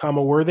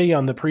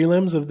on the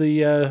prelims of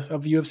the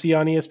of UFC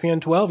on ESPN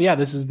 12. Yeah,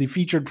 this is the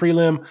featured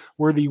prelim.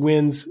 Worthy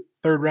wins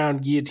third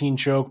round guillotine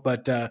choke,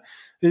 but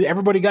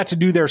everybody got to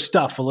do their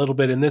stuff a little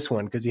bit in this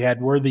one because he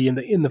had Worthy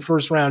in the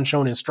first round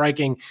showing his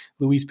striking,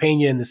 Luis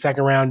Pena in the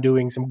second round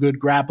doing some good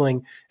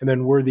grappling, and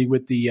then Worthy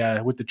with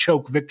the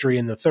choke victory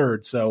in the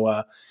third. So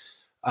a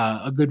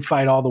good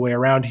fight all the way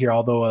around here,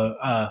 although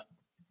a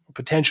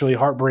potentially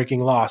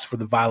heartbreaking loss for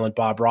the violent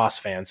Bob Ross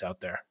fans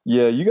out there.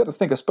 Yeah, you got to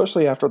think,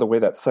 especially after the way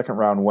that second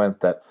round went,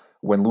 that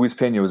when Luis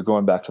Pena was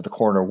going back to the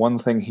corner, one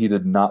thing he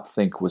did not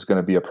think was going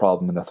to be a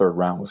problem in the third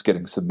round was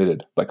getting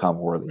submitted by Kama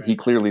Worthy. Right. He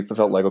clearly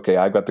felt like, okay,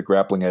 I've got the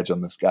grappling edge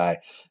on this guy,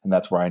 and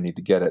that's where I need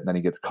to get it. And then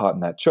he gets caught in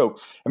that choke.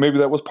 And maybe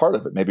that was part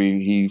of it.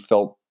 Maybe he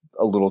felt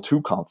a little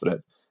too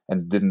confident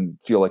and didn't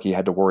feel like he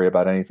had to worry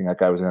about anything that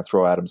guy was going to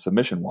throw at him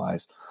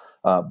submission-wise.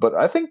 But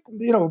I think,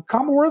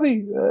 Kama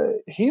Worthy,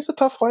 he's a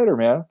tough fighter,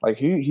 man. Like,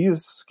 he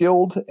is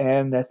skilled,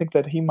 and I think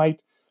that he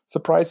might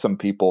surprise some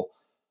people.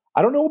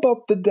 I don't know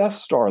about the Death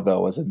Star,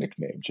 though, as a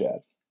nickname,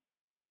 Chad.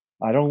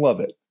 I don't love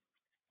it.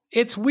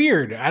 It's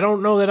weird. I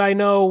don't know that I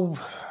know.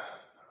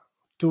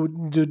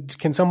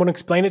 Can someone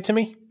explain it to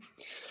me?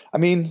 I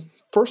mean,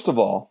 first of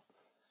all,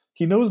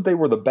 he knows they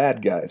were the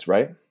bad guys,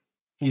 right?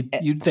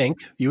 You'd think.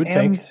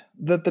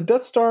 That the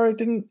Death Star, it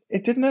didn't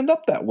end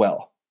up that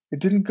well. It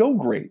didn't go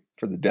great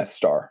for the Death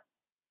Star.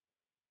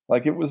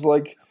 Like, it was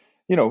like,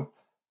 90%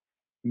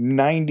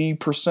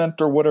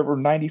 or whatever,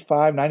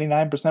 95,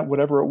 99%,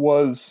 whatever it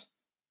was,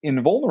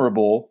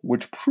 invulnerable,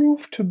 which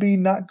proved to be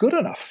not good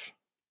enough.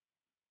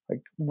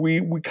 Like,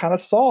 we kind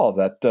of saw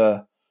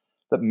that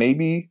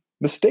maybe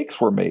mistakes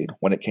were made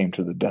when it came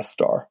to the Death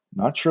Star.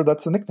 Not sure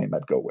that's the nickname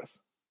I'd go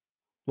with.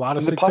 A lot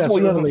of Is it success.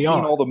 possible he hasn't seen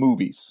all the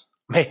movies?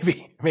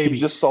 Maybe. He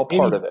just saw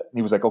part of it. And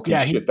he was like,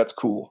 okay, that's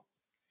cool.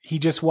 He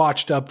just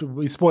watched up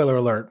to, spoiler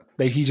alert,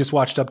 he just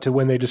watched up to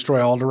when they destroy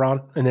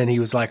Alderaan, and then he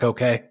was like,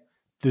 okay,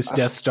 this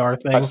Death Star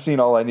thing. I've seen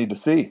all I need to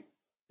see.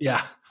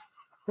 Yeah.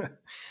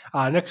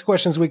 Next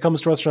question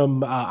comes to us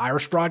from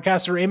Irish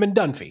broadcaster Eamon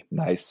Dunphy.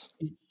 Nice.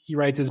 He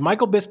writes, is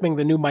Michael Bisping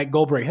the new Mike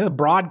Goldberg? He has a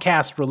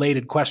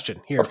broadcast-related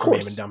question here from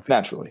Eamon Dunphy.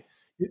 Naturally.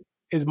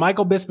 Is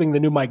Michael Bisping the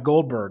new Mike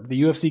Goldberg?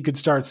 The UFC could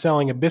start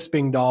selling a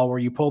Bisping doll where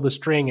you pull the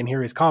string and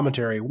hear his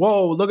commentary.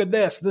 Whoa, look at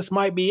this. This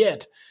might be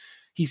it.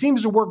 He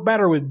seems to work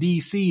better with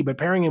DC, but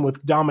pairing him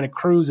with Dominic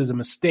Cruz is a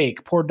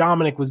mistake. Poor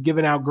Dominic was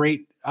giving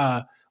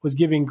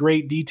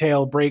great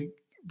detail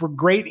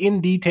great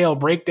in detail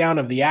breakdown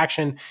of the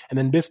action, and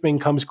then Bisping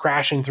comes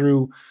crashing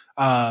through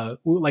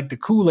like the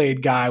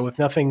Kool-Aid guy with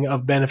nothing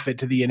of benefit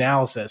to the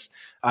analysis.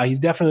 He's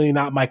definitely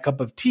not my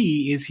cup of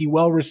tea. Is he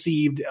well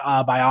received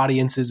by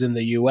audiences in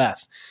the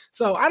U.S.?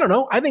 So I don't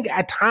know. I think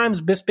at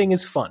times Bisping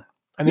is fun.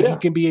 I think he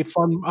can be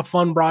a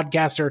fun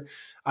broadcaster.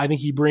 I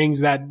think he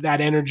brings that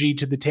energy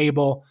to the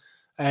table,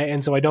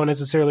 and so I don't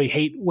necessarily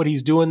hate what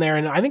he's doing there.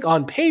 And I think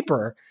on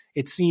paper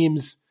it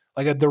seems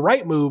like the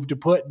right move to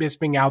put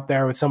Bisping out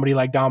there with somebody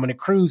like Dominic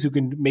Cruz, who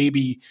can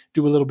maybe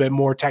do a little bit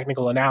more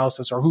technical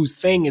analysis, or whose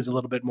thing is a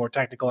little bit more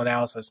technical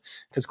analysis,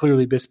 because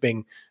clearly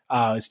Bisping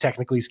is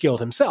technically skilled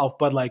himself.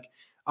 But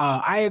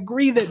I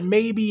agree that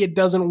maybe it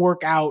doesn't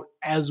work out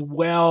as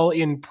well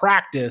in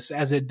practice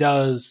as it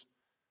does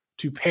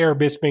to pair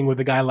Bisping with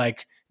a guy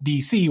like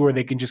DC, where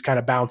they can just kind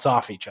of bounce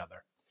off each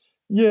other.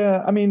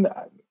 Yeah, I mean,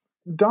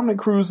 Dominic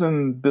Cruz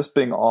and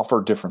Bisping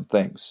offer different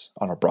things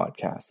on a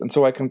broadcast, and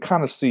so I can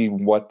kind of see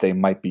what they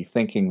might be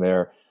thinking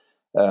there.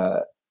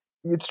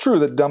 It's true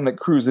that Dominic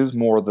Cruz is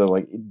more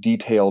the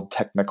detailed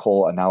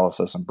technical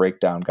analysis and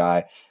breakdown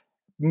guy.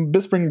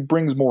 Bisping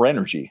brings more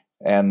energy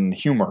and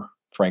humor,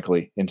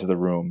 frankly, into the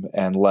room,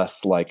 and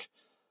less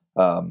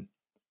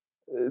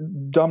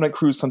Dominic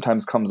Cruz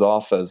sometimes comes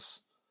off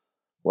as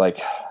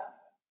like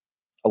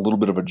a little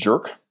bit of a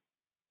jerk,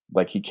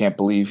 like he can't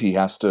believe he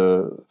has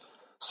to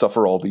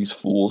suffer all these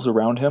fools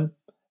around him.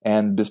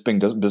 And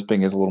Bisping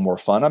is a little more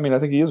fun. I mean, I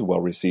think he is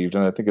well received,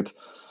 and I think it's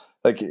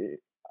like,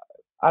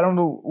 I don't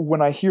know,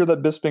 when I hear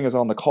that Bisping is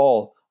on the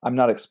call, I'm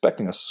not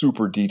expecting a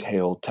super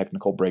detailed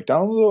technical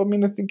breakdown. Although, I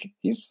mean, I think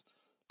he's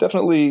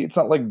definitely, it's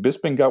not like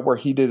Bisping got where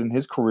he did in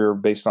his career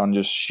based on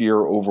just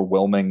sheer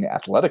overwhelming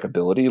athletic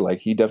ability.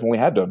 Like, he definitely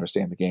had to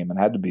understand the game and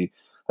had to be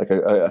like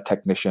a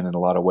technician in a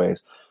lot of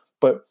ways.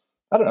 But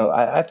I don't know.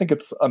 I think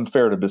it's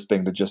unfair to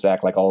Bisping to just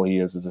act like all he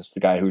is just the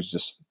guy who's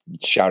just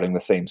shouting the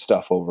same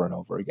stuff over and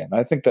over again.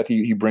 I think that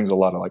he brings a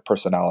lot of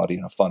personality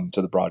and fun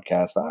to the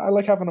broadcast. I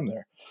like having him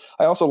there.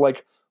 I also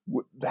like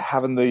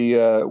having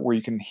the where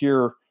you can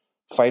hear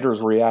fighters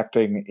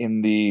reacting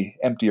in the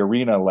empty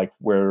arena, like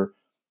where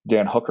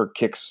Dan Hooker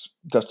kicks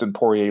Dustin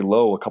Poirier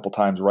low a couple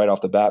times right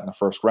off the bat in the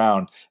first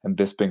round, and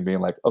Bisping being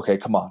like, "Okay,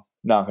 come on,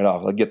 knock it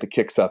off, get the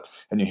kicks up,"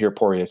 and you hear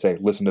Poirier say,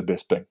 "Listen to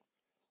Bisping."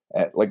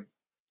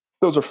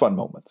 Those are fun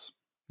moments.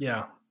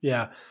 Yeah.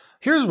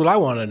 Here's what I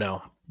want to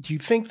know. Do you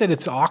think that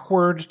it's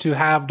awkward to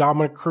have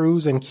Dominic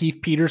Cruz and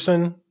Keith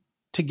Peterson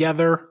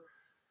together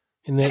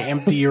in the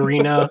empty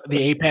arena,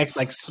 the Apex,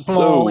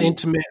 small,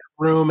 intimate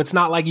room? It's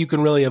not like you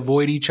can really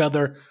avoid each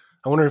other.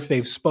 I wonder if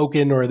they've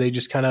spoken, or are they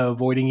just kind of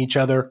avoiding each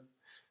other?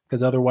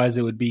 Because otherwise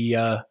it would be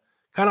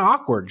kind of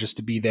awkward just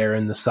to be there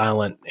in the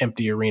silent,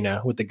 empty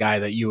arena with the guy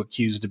that you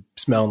accused of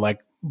smelling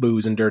like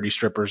booze and dirty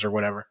strippers or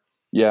whatever.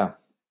 Yeah.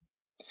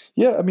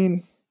 Yeah, I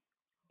mean,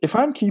 if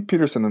I'm Keith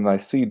Peterson and I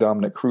see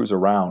Dominic Cruz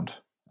around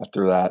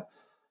after that,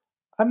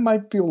 I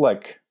might feel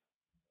like,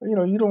 you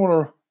don't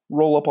want to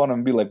roll up on him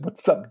and be like,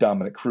 "What's up,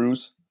 Dominic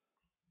Cruz?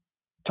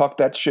 Talk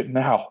that shit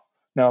now."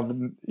 But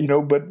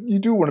you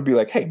do want to be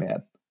like, "Hey,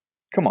 man,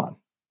 come on.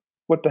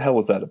 What the hell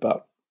was that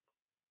about?"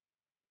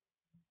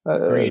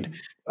 Agreed.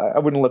 I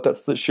wouldn't let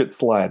that shit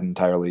slide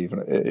entirely,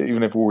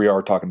 even if we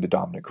are talking to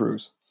Dominic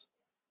Cruz.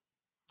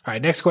 All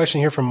right, next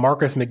question here from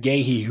Marcus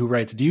McGahee, who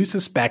writes, "Do you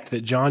suspect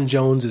that John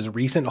Jones's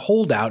recent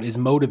holdout is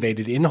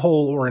motivated in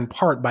whole or in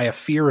part by a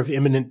fear of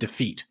imminent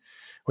defeat?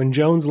 When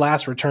Jones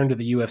last returned to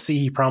the UFC,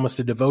 he promised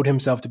to devote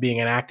himself to being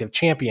an active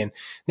champion.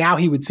 Now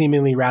he would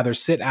seemingly rather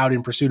sit out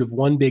in pursuit of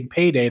one big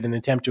payday than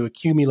attempt to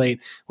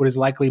accumulate what is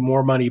likely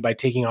more money by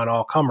taking on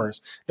all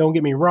comers. Don't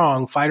get me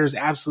wrong, fighters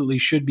absolutely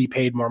should be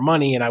paid more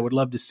money, and I would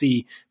love to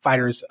see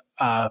fighters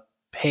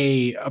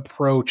pay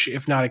approach,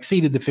 if not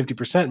exceeded, the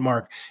 50%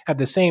 mark. At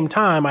the same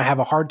time, I have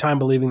a hard time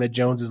believing that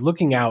Jones is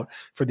looking out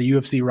for the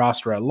UFC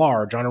roster at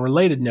large. On a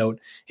related note,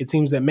 it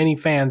seems that many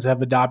fans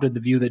have adopted the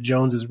view that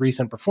Jones's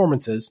recent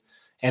performances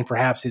and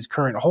perhaps his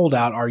current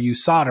holdout are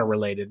USADA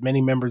related.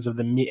 Many members of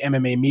the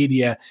MMA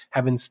media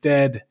have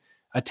instead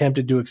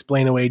attempted to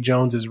explain away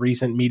Jones's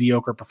recent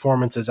mediocre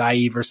performances,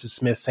 i.e. versus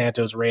Smith,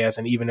 Santos, Reyes,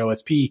 and even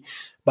OSP,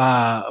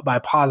 by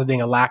positing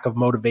a lack of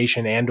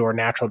motivation and or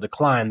natural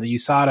decline. The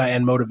USADA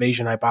and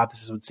motivation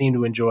hypothesis would seem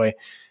to enjoy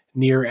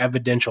near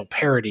evidential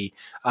parity.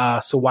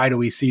 So why do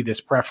we see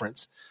this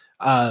preference?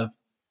 There's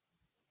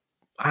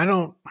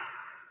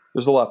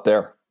a lot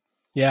there.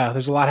 Yeah,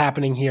 there's a lot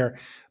happening here,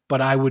 but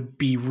I would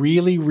be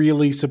really,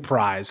 really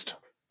surprised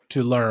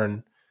to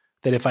learn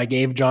that if I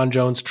gave John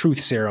Jones truth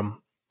serum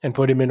and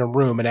put him in a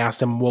room and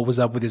asked him what was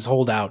up with his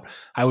holdout,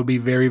 I would be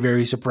very,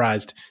 very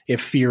surprised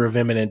if fear of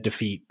imminent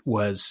defeat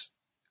was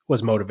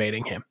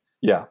motivating him.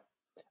 Yeah.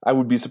 I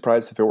would be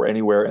surprised if it were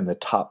anywhere in the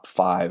top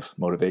 5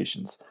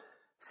 motivations.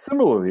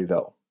 Similarly,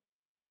 though,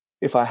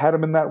 if I had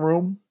him in that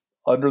room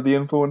under the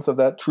influence of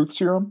that truth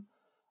serum,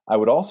 I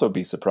would also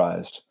be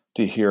surprised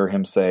to hear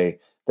him say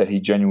that he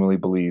genuinely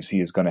believes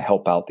he is going to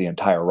help out the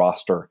entire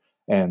roster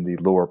and the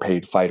lower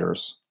paid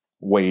fighters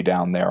way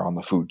down there on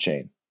the food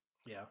chain.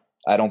 Yeah.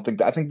 I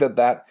think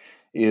that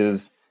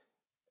is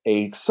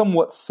a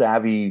somewhat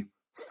savvy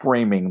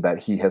framing that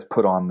he has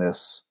put on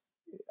this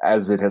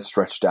as it has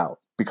stretched out.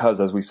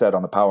 Because, as we said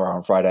on the Power Hour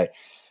on Friday,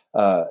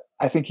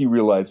 I think he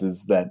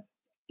realizes that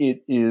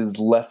it is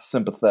less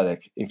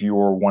sympathetic if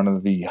you're one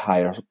of the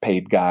higher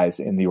paid guys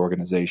in the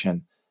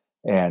organization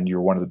and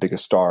you're one of the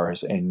biggest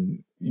stars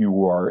and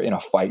you are in a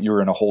fight,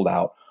 you're in a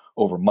holdout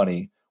over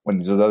money when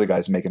there's other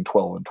guys making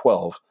 12 and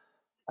 12.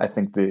 I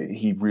think that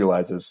he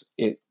realizes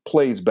it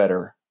plays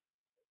better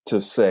to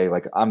say,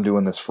 like, I'm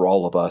doing this for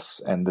all of us,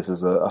 and this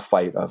is a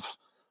fight of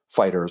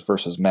fighters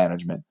versus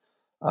management.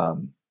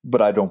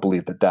 But I don't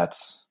believe that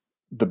that's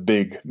the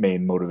big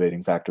main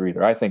motivating factor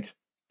either. I think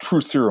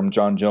true serum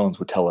John Jones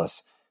would tell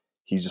us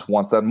he just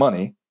wants that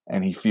money,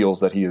 and he feels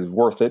that he is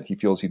worth it. He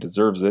feels he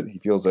deserves it. He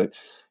feels that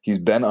he's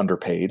been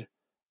underpaid,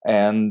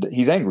 and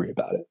he's angry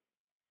about it.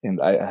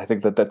 And I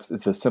think that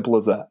it's as simple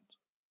as that.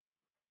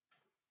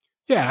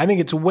 Yeah, I think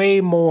it's way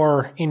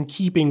more in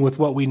keeping with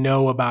what we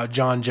know about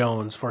John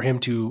Jones for him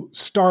to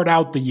start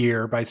out the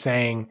year by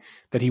saying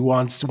that he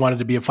wanted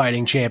to be a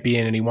fighting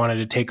champion and he wanted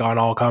to take on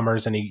all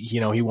comers and he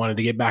wanted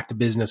to get back to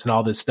business and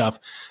all this stuff,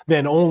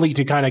 then only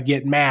to kind of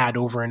get mad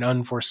over an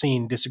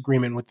unforeseen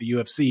disagreement with the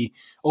UFC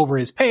over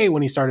his pay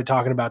when he started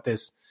talking about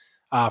this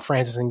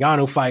Francis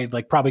Ngannou fight,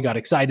 like probably got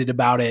excited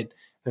about it.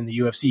 And the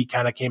UFC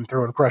kind of came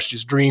through and crushed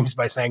his dreams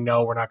by saying,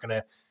 no, we're not going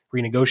to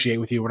renegotiate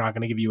with you. We're not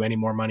going to give you any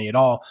more money at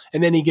all.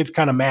 And then he gets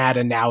kind of mad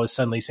and now is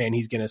suddenly saying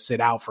he's going to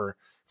sit out for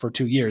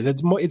 2 years.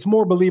 It's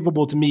more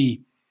believable to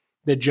me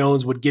that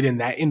Jones would get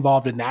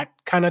involved in that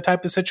kind of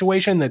type of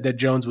situation, that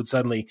Jones would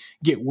suddenly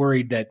get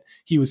worried that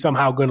he was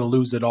somehow going to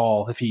lose it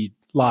all if he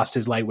lost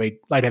his light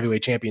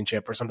heavyweight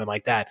championship or something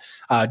like that.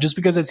 Just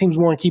because it seems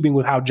more in keeping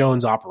with how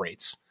Jones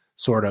operates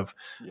sort of,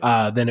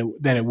 than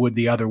it would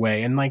the other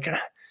way. And like,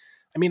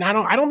 I mean,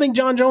 I don't think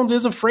John Jones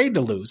is afraid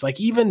to lose. Like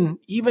even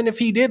if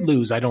he did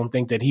lose, I don't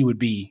think that he would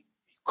be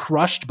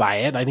crushed by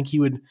it. I think he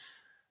would,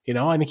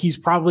 I think he's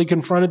probably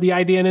confronted the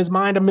idea in his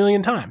mind a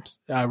million times,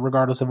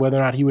 regardless of whether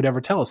or not he would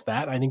ever tell us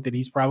that. I think that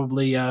he's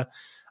probably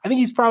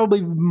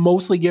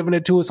mostly given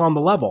it to us on the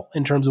level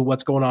in terms of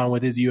what's going on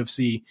with his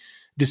UFC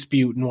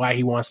dispute and why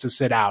he wants to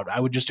sit out. I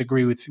would just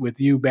agree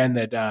with you, Ben,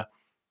 that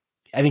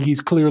I think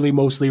he's clearly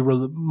mostly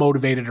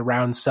motivated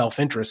around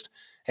self-interest.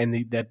 And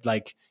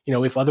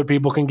if other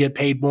people can get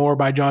paid more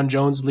by John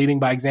Jones leading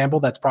by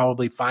example, that's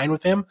probably fine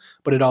with him.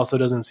 But it also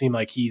doesn't seem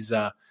like he's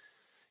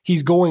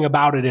going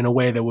about it in a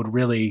way that would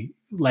really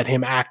let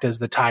him act as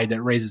the tide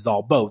that raises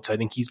all boats. I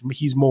think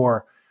he's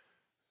more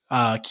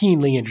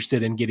keenly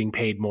interested in getting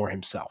paid more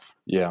himself.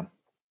 Yeah.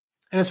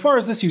 And as far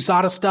as this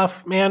USADA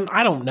stuff, man,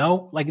 I don't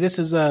know. Like this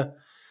is an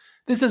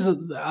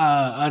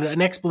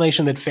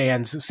explanation that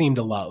fans seem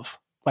to love.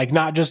 Like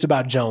not just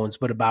about Jones,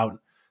 but about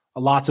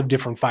lots of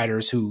different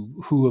fighters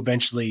who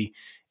eventually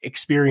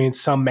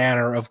experience some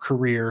manner of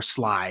career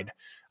slide.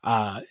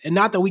 And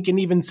not that we can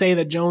even say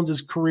that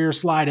Jones's career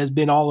slide has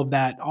been all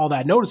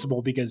that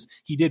noticeable because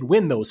he did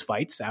win those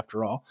fights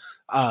after all.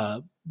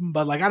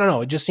 But like, I don't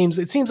know, it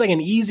seems like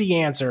an easy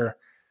answer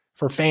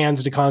for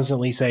fans to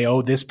constantly say,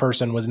 oh, this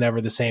person was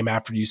never the same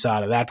after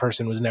USADA. That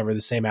person was never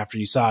the same after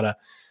USADA.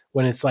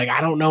 When it's like,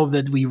 I don't know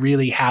that we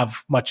really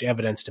have much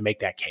evidence to make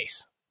that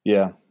case.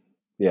 Yeah.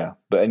 Yeah.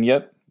 And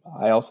yet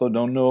I also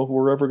don't know if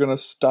we're ever going to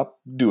stop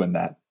doing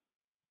that.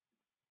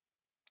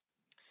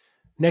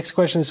 Next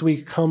question this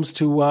week comes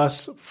to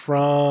us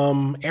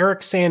from Eric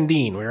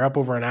Sandine. We're up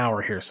over an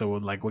hour here, so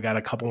we got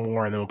a couple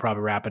more and then we'll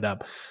probably wrap it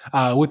up.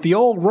 With the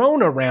old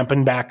Rona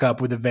ramping back up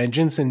with a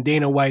vengeance in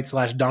Dana White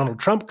 / Donald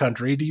Trump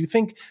country, do you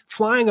think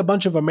flying a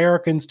bunch of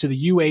Americans to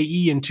the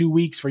UAE in 2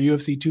 weeks for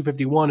UFC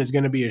 251 is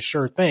going to be a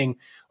sure thing,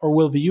 or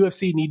will the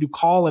UFC need to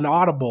call an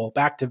audible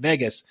back to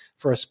Vegas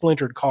for a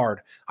splintered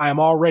card? I am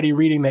already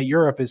reading that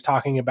Europe is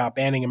talking about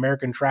banning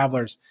American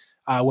travelers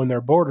when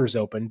their borders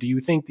open. Do you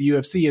think the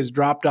UFC has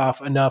dropped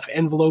off enough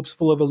envelopes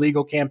full of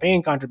illegal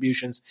campaign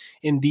contributions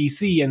in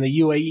DC and the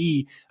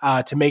UAE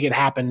to make it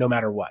happen no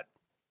matter what?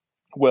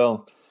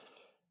 Well,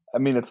 I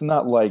mean, it's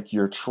not like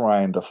you're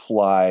trying to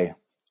fly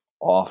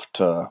off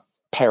to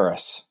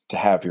Paris to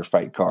have your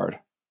fight card.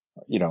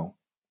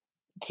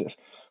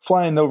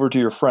 Flying over to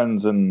your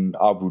friends in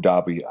Abu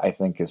Dhabi, I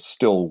think, is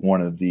still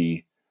one of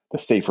the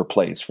safer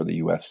plays for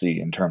the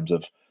UFC in terms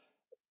of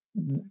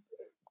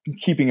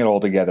keeping it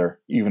all together,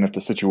 even if the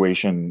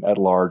situation at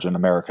large in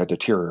America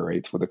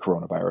deteriorates with the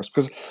coronavirus.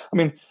 Because, I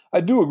mean,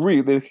 I do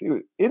agree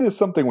that it is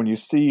something when you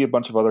see a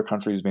bunch of other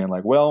countries being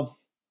like, well,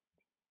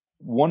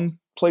 one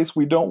place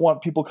we don't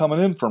want people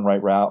coming in from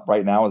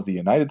right now is the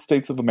United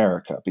States of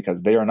America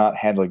because they are not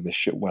handling this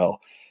shit well.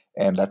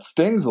 And that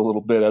stings a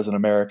little bit as an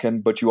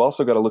American, but you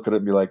also got to look at it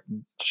and be like,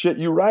 shit,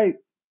 you're right.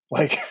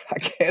 Like, I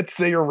can't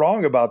say you're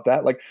wrong about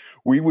that. Like,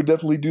 we would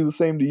definitely do the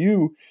same to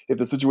you if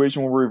the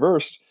situation were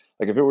reversed.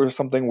 Like if it were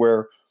something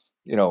where,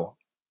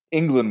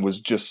 England was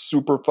just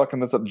super fucking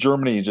this up.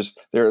 Germany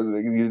they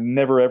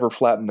never ever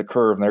flattened the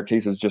curve and their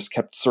cases just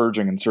kept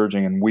surging and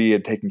surging and we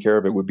had taken care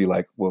of it, would be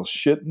like, well,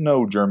 shit,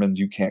 no, Germans,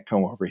 you can't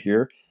come over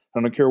here.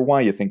 I don't care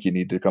why you think you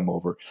need to come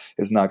over.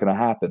 It's not going to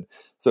happen.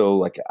 So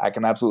like I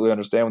can absolutely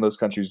understand when those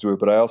countries do it,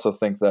 but I also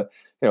think that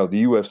the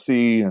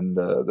UFC and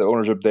the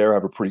ownership there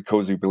have a pretty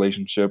cozy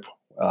relationship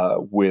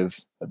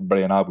with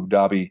everybody in Abu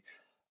Dhabi.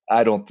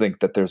 I don't think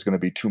that there's going to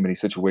be too many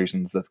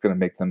situations that's going to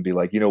make them be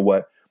like, you know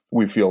what,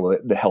 we feel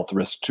that the health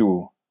risk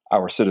to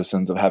our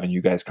citizens of having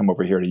you guys come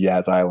over here to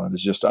Yaz Island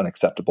is just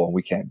unacceptable and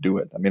we can't do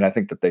it. I mean, I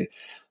think that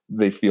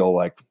they feel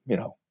like,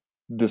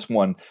 this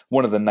one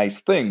of the nice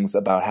things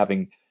about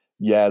having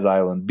Yaz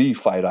Island be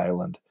Fight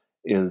Island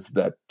is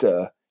that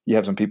you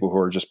have some people who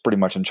are just pretty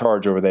much in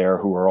charge over there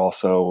who are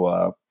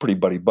also pretty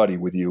buddy-buddy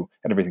with you,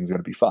 and everything's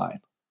going to be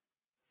fine.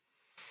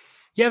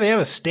 Yeah, they have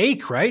a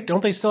stake, right?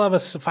 Don't they still have a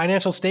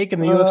financial stake in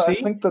the UFC? I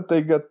think that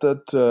they got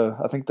that.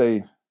 I think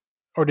they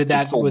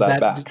sold that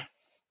back.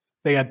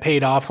 They got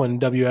paid off when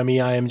WME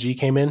IMG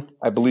came in?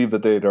 I believe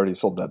that they had already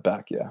sold that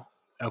back, yeah.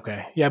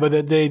 Okay. Yeah,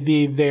 but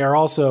they are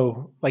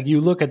also, like,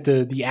 you look at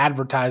the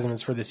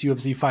advertisements for this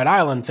UFC Fight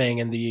Island thing,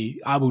 and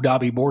the Abu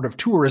Dhabi Board of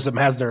Tourism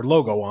has their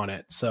logo on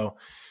it. So,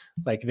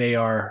 like, they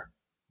are,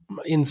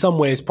 in some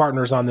ways,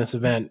 partners on this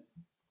event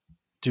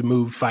to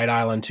move Fight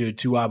Island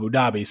to Abu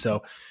Dhabi.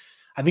 So,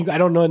 I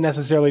don't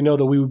necessarily know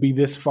that we would be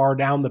this far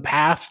down the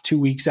path 2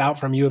 weeks out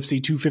from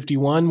UFC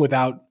 251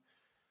 without,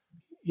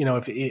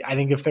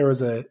 if there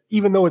was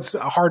even though it's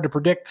hard to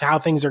predict how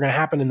things are going to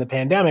happen in the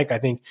pandemic, I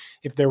think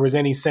if there was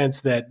any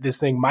sense that this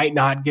thing might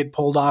not get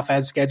pulled off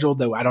as scheduled,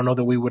 though I don't know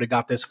that we would have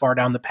got this far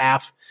down the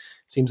path.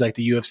 It seems like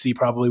the UFC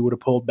probably would have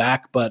pulled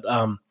back, but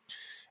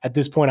at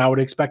this point I would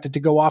expect it to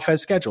go off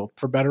as scheduled,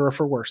 for better or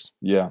for worse.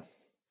 Yeah.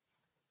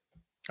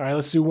 All right,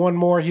 let's do one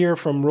more here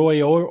from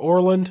Roy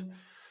Orland.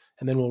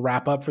 And then we'll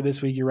wrap up for this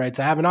week. He writes,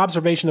 I have an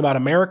observation about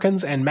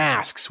Americans and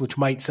masks, which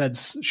might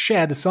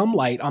shed some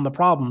light on the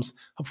problems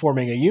of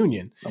forming a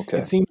union. Okay.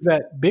 It seems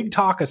that, big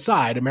talk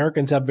aside,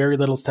 Americans have very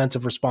little sense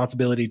of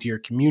responsibility to your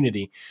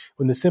community.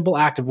 When the simple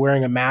act of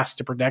wearing a mask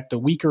to protect the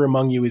weaker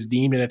among you is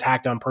deemed an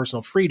attack on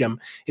personal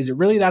freedom, is it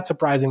really that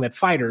surprising that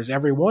fighters,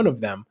 every one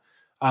of them,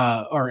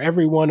 or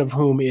every one of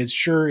whom is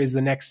sure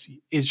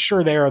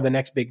they are the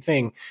next big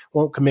thing,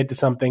 won't commit to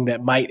something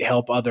that might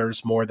help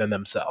others more than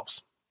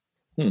themselves?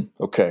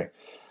 Okay.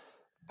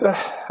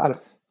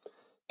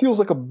 Feels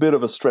like a bit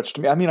of a stretch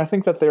to me. I mean, I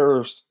think that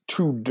there's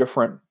two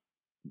different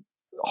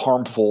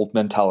harmful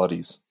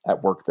mentalities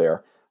at work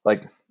there.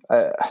 Like,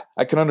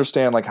 I can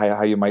understand like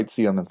how you might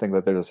see them and think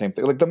that they're the same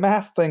thing. Like the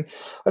mask thing,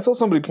 I saw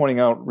somebody pointing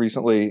out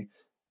recently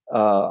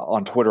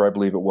on Twitter, I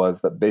believe it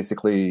was, that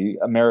basically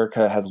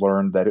America has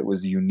learned that it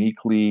was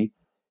uniquely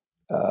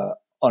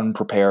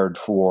unprepared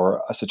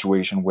for a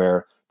situation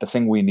where the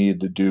thing we needed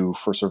to do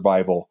for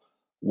survival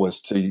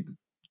was to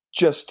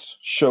just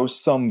show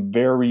some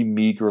very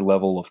meager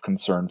level of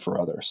concern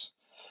for others.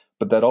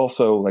 But that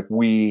also, like,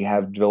 we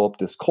have developed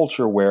this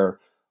culture where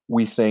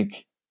we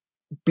think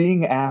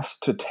being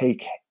asked to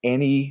take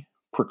any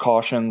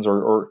precautions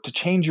or to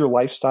change your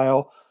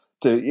lifestyle,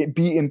 to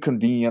be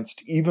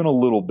inconvenienced even a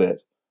little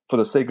bit for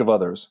the sake of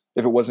others,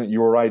 if it wasn't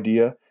your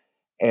idea,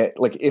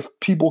 like if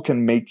people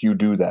can make you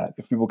do that,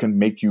 if people can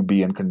make you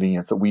be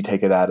inconvenienced, that we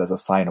take it as a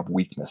sign of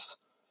weakness.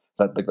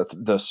 That like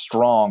the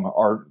strong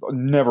are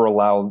never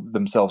allow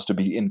themselves to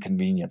be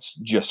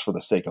inconvenienced just for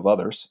the sake of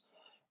others.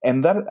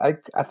 And that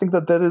I think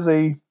that is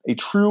a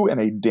true and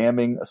a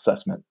damning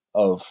assessment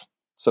of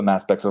some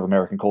aspects of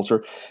American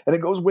culture. And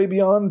it goes way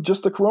beyond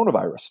just the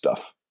coronavirus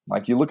stuff.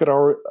 Like you look at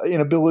our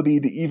inability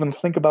to even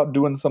think about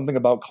doing something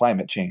about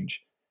climate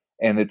change.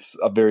 And it's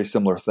a very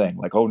similar thing.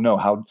 Like, oh no,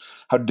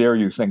 how dare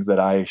you think that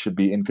I should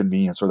be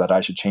inconvenienced or that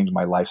I should change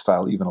my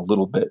lifestyle even a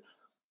little bit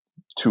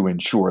to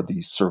ensure the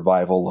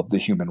survival of the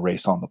human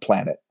race on the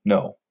planet.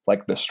 No,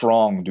 like the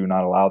strong do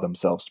not allow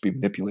themselves to be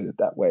manipulated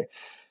that way.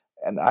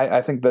 And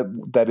I think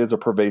that is a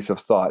pervasive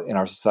thought in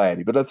our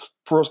society. But as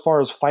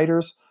far as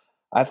fighters,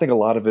 I think a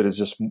lot of it is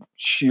just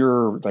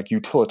sheer like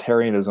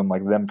utilitarianism,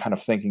 like them kind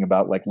of thinking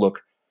about like,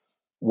 look,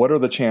 what are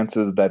the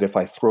chances that if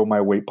I throw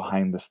my weight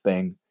behind this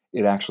thing,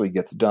 it actually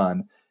gets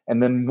done?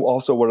 And then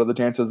also, what are the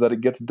chances that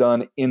it gets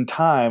done in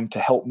time to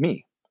help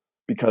me?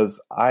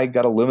 Because I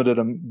got a limited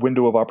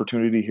window of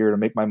opportunity here to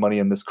make my money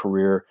in this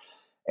career.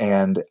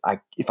 And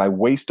if I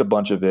waste a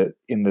bunch of it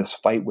in this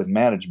fight with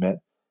management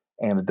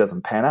and it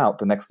doesn't pan out,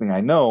 the next thing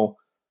I know,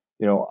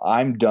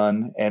 I'm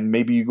done. And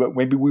maybe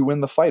we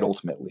win the fight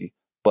ultimately,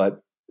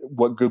 but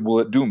what good will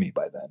it do me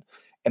by then?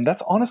 And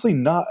that's honestly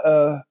not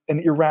an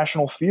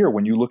irrational fear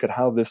when you look at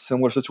how this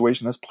similar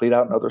situation has played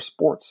out in other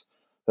sports.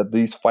 That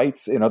these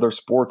fights in other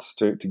sports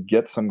to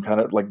get some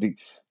kind of like to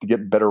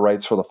get better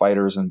rights for the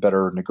fighters and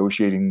better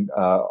negotiating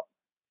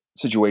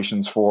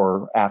situations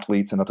for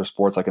athletes in other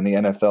sports, like in the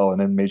NFL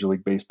and in Major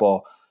League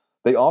Baseball,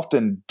 they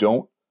often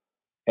don't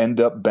end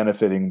up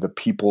benefiting the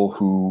people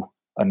who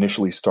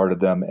initially started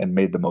them and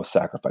made the most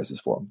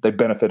sacrifices for them. They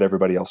benefit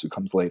everybody else who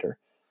comes later.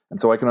 And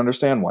so I can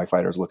understand why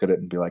fighters look at it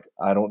and be like,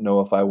 I don't know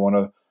if I want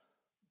to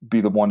be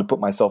the one to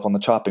put myself on the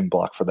chopping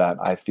block for that.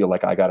 I feel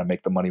like I got to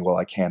make the money while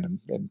I can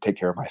and take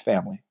care of my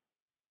family.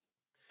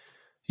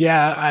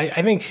 Yeah,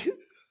 I think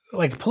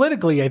like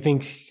politically, I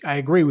think I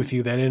agree with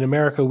you that in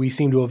America, we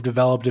seem to have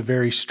developed a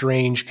very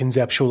strange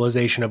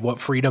conceptualization of what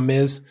freedom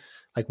is.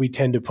 Like we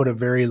tend to put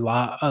a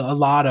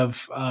lot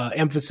of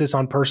emphasis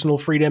on personal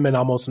freedom and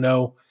almost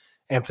no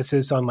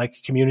emphasis on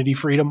like community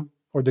freedom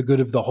or the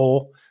good of the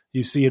whole.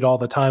 You see it all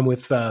the time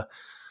with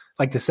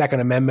like the Second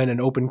Amendment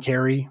and open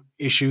carry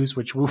issues,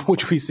 which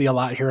we see a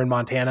lot here in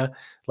Montana.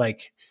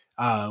 Like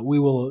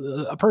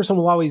a person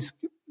will always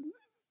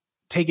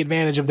take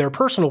advantage of their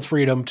personal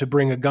freedom to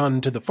bring a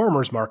gun to the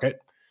farmer's market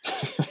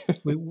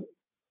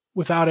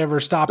without ever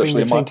stopping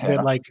Especially to think Montana.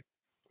 that like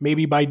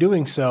maybe by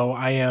doing so,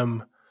 I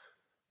am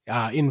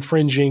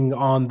infringing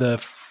on the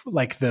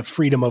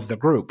freedom of the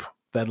group.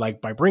 That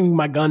like by bringing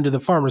my gun to the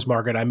farmer's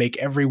market, I make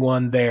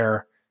everyone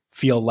there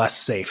feel less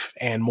safe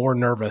and more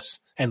nervous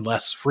and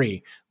less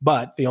free.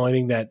 But the only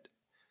thing that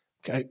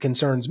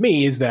concerns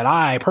me is that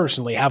I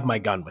personally have my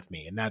gun with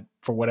me, and that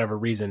for whatever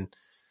reason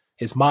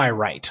is my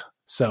right.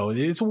 So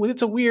it's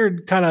a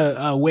weird kind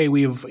of way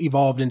we've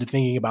evolved into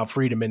thinking about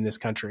freedom in this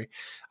country.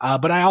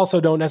 But I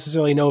also don't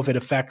necessarily know if it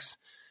affects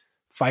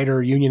fighter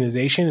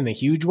unionization in a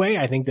huge way.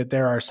 I think that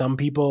there are some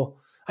people,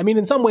 I mean,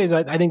 in some ways,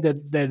 I think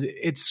that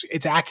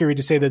it's accurate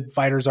to say that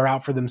fighters are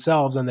out for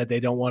themselves and that they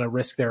don't want to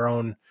risk their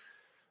own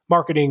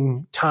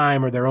marketing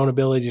time or their own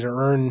ability to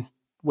earn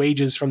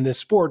wages from this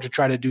sport to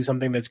try to do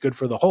something that's good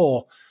for the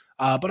whole.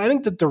 But I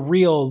think that the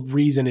real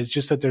reason is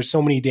just that there's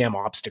so many damn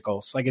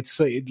obstacles. Like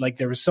like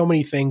there were so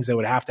many things that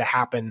would have to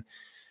happen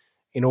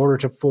in order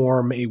to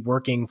form a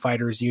working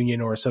fighters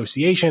union or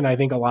association. I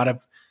think a lot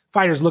of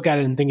fighters look at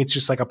it and think it's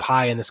just like a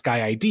pie in the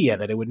sky idea,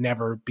 that it would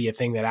never be a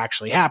thing that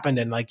actually happened.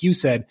 And like you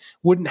said,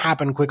 wouldn't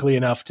happen quickly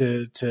enough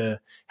to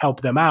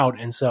help them out.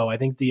 And so I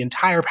think the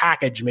entire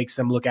package makes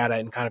them look at it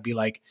and kind of be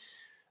like,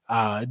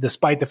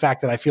 despite the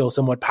fact that I feel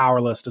somewhat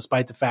powerless,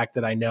 despite the fact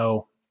that I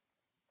know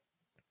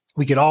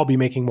we could all be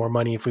making more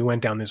money if we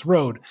went down this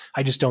road,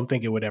 I just don't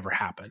think it would ever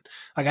happen.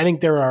 Like, I think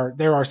there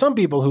are some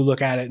people who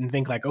look at it and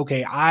think like,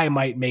 okay, I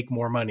might make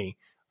more money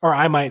or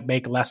I might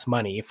make less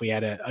money if we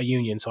had a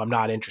union, so I'm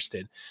not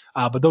interested.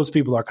 But those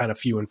people are kind of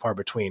few and far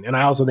between. And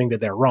I also think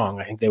that they're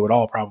wrong. I think they would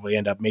all probably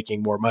end up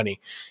making more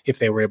money if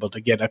they were able to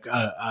get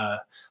a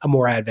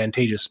more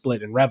advantageous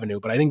split in revenue.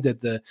 But I think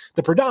that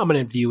the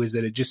predominant view is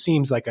that it just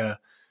seems like a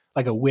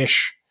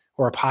wish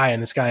or a pie in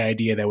the sky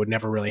idea that would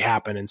never really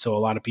happen. And so a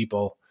lot of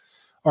people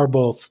are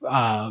both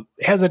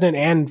hesitant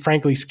and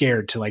frankly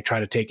scared to like try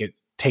to take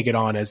it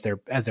on as their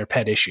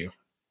pet issue.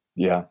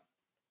 Yeah.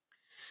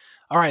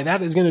 All right,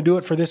 that is going to do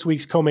it for this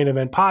week's Co-Main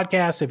Event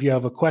podcast. If you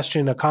have a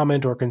question, a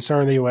comment, or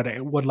concern that you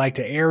would like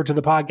to air to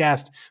the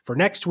podcast for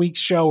next week's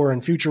show or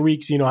in future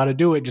weeks, you know how to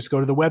do it. Just go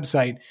to the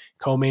website,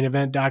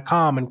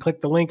 comainevent.com, and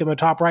click the link in the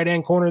top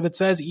right-hand corner that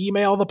says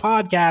email the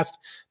podcast.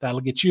 That'll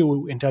get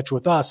you in touch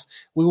with us.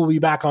 We will be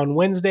back on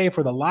Wednesday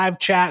for the live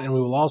chat, and we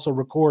will also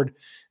record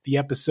the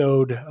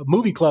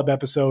movie club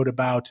episode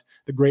about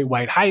the Great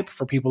White Hype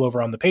for people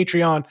over on the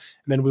Patreon. And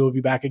then we will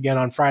be back again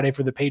on Friday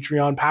for the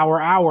Patreon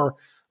Power Hour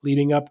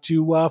leading up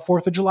to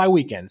 4th of July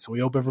weekend. So we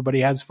hope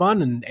everybody has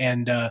fun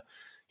and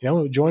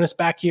join us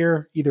back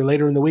here either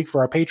later in the week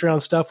for our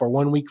Patreon stuff or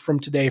 1 week from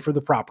today for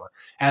the proper.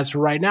 As for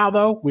right now,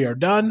 though, we are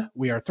done.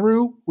 We are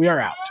through. We are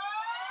out.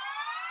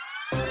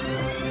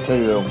 I tell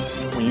you though,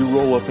 when you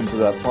roll up into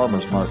that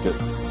farmer's market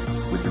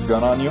with your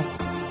gun on you,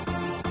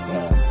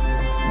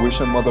 wish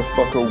a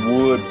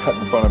motherfucker would cut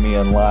in front of me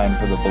in line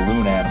for the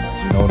balloon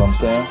animals. You know what I'm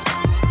saying?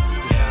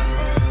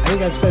 Yeah. I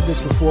think I've said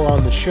this before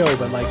on the show,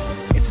 but like,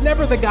 it's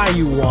never the guy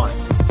you want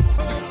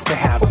to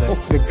have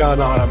the gun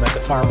on him at the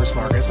farmer's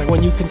market. It's like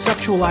when you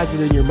conceptualize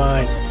it in your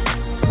mind,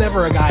 it's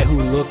never a guy who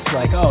looks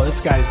like, oh,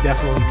 this guy's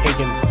definitely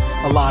taken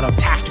a lot of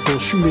tactical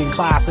shooting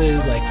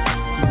classes. Like,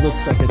 he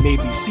looks like a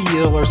Navy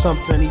SEAL or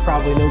something. He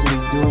probably knows what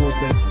he's doing with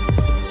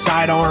the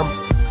sidearm.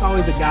 It's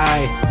always a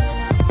guy,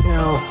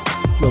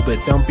 a little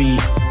bit dumpy,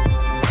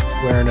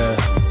 wearing a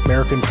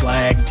American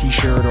flag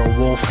t-shirt or a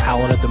wolf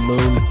howling at the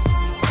moon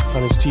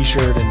on his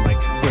t-shirt and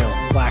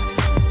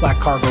black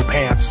cargo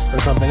pants or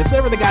something. It's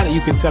never the guy that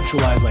you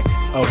conceptualize like,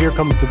 oh, here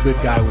comes the good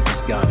guy with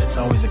his gun. It's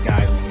always a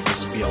guy who you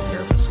just feel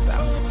nervous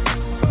about.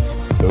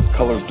 Those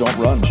colors don't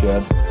run,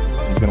 Chad.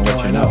 He's going to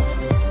let you know.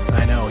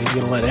 I know. He's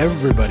going to let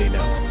everybody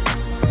know.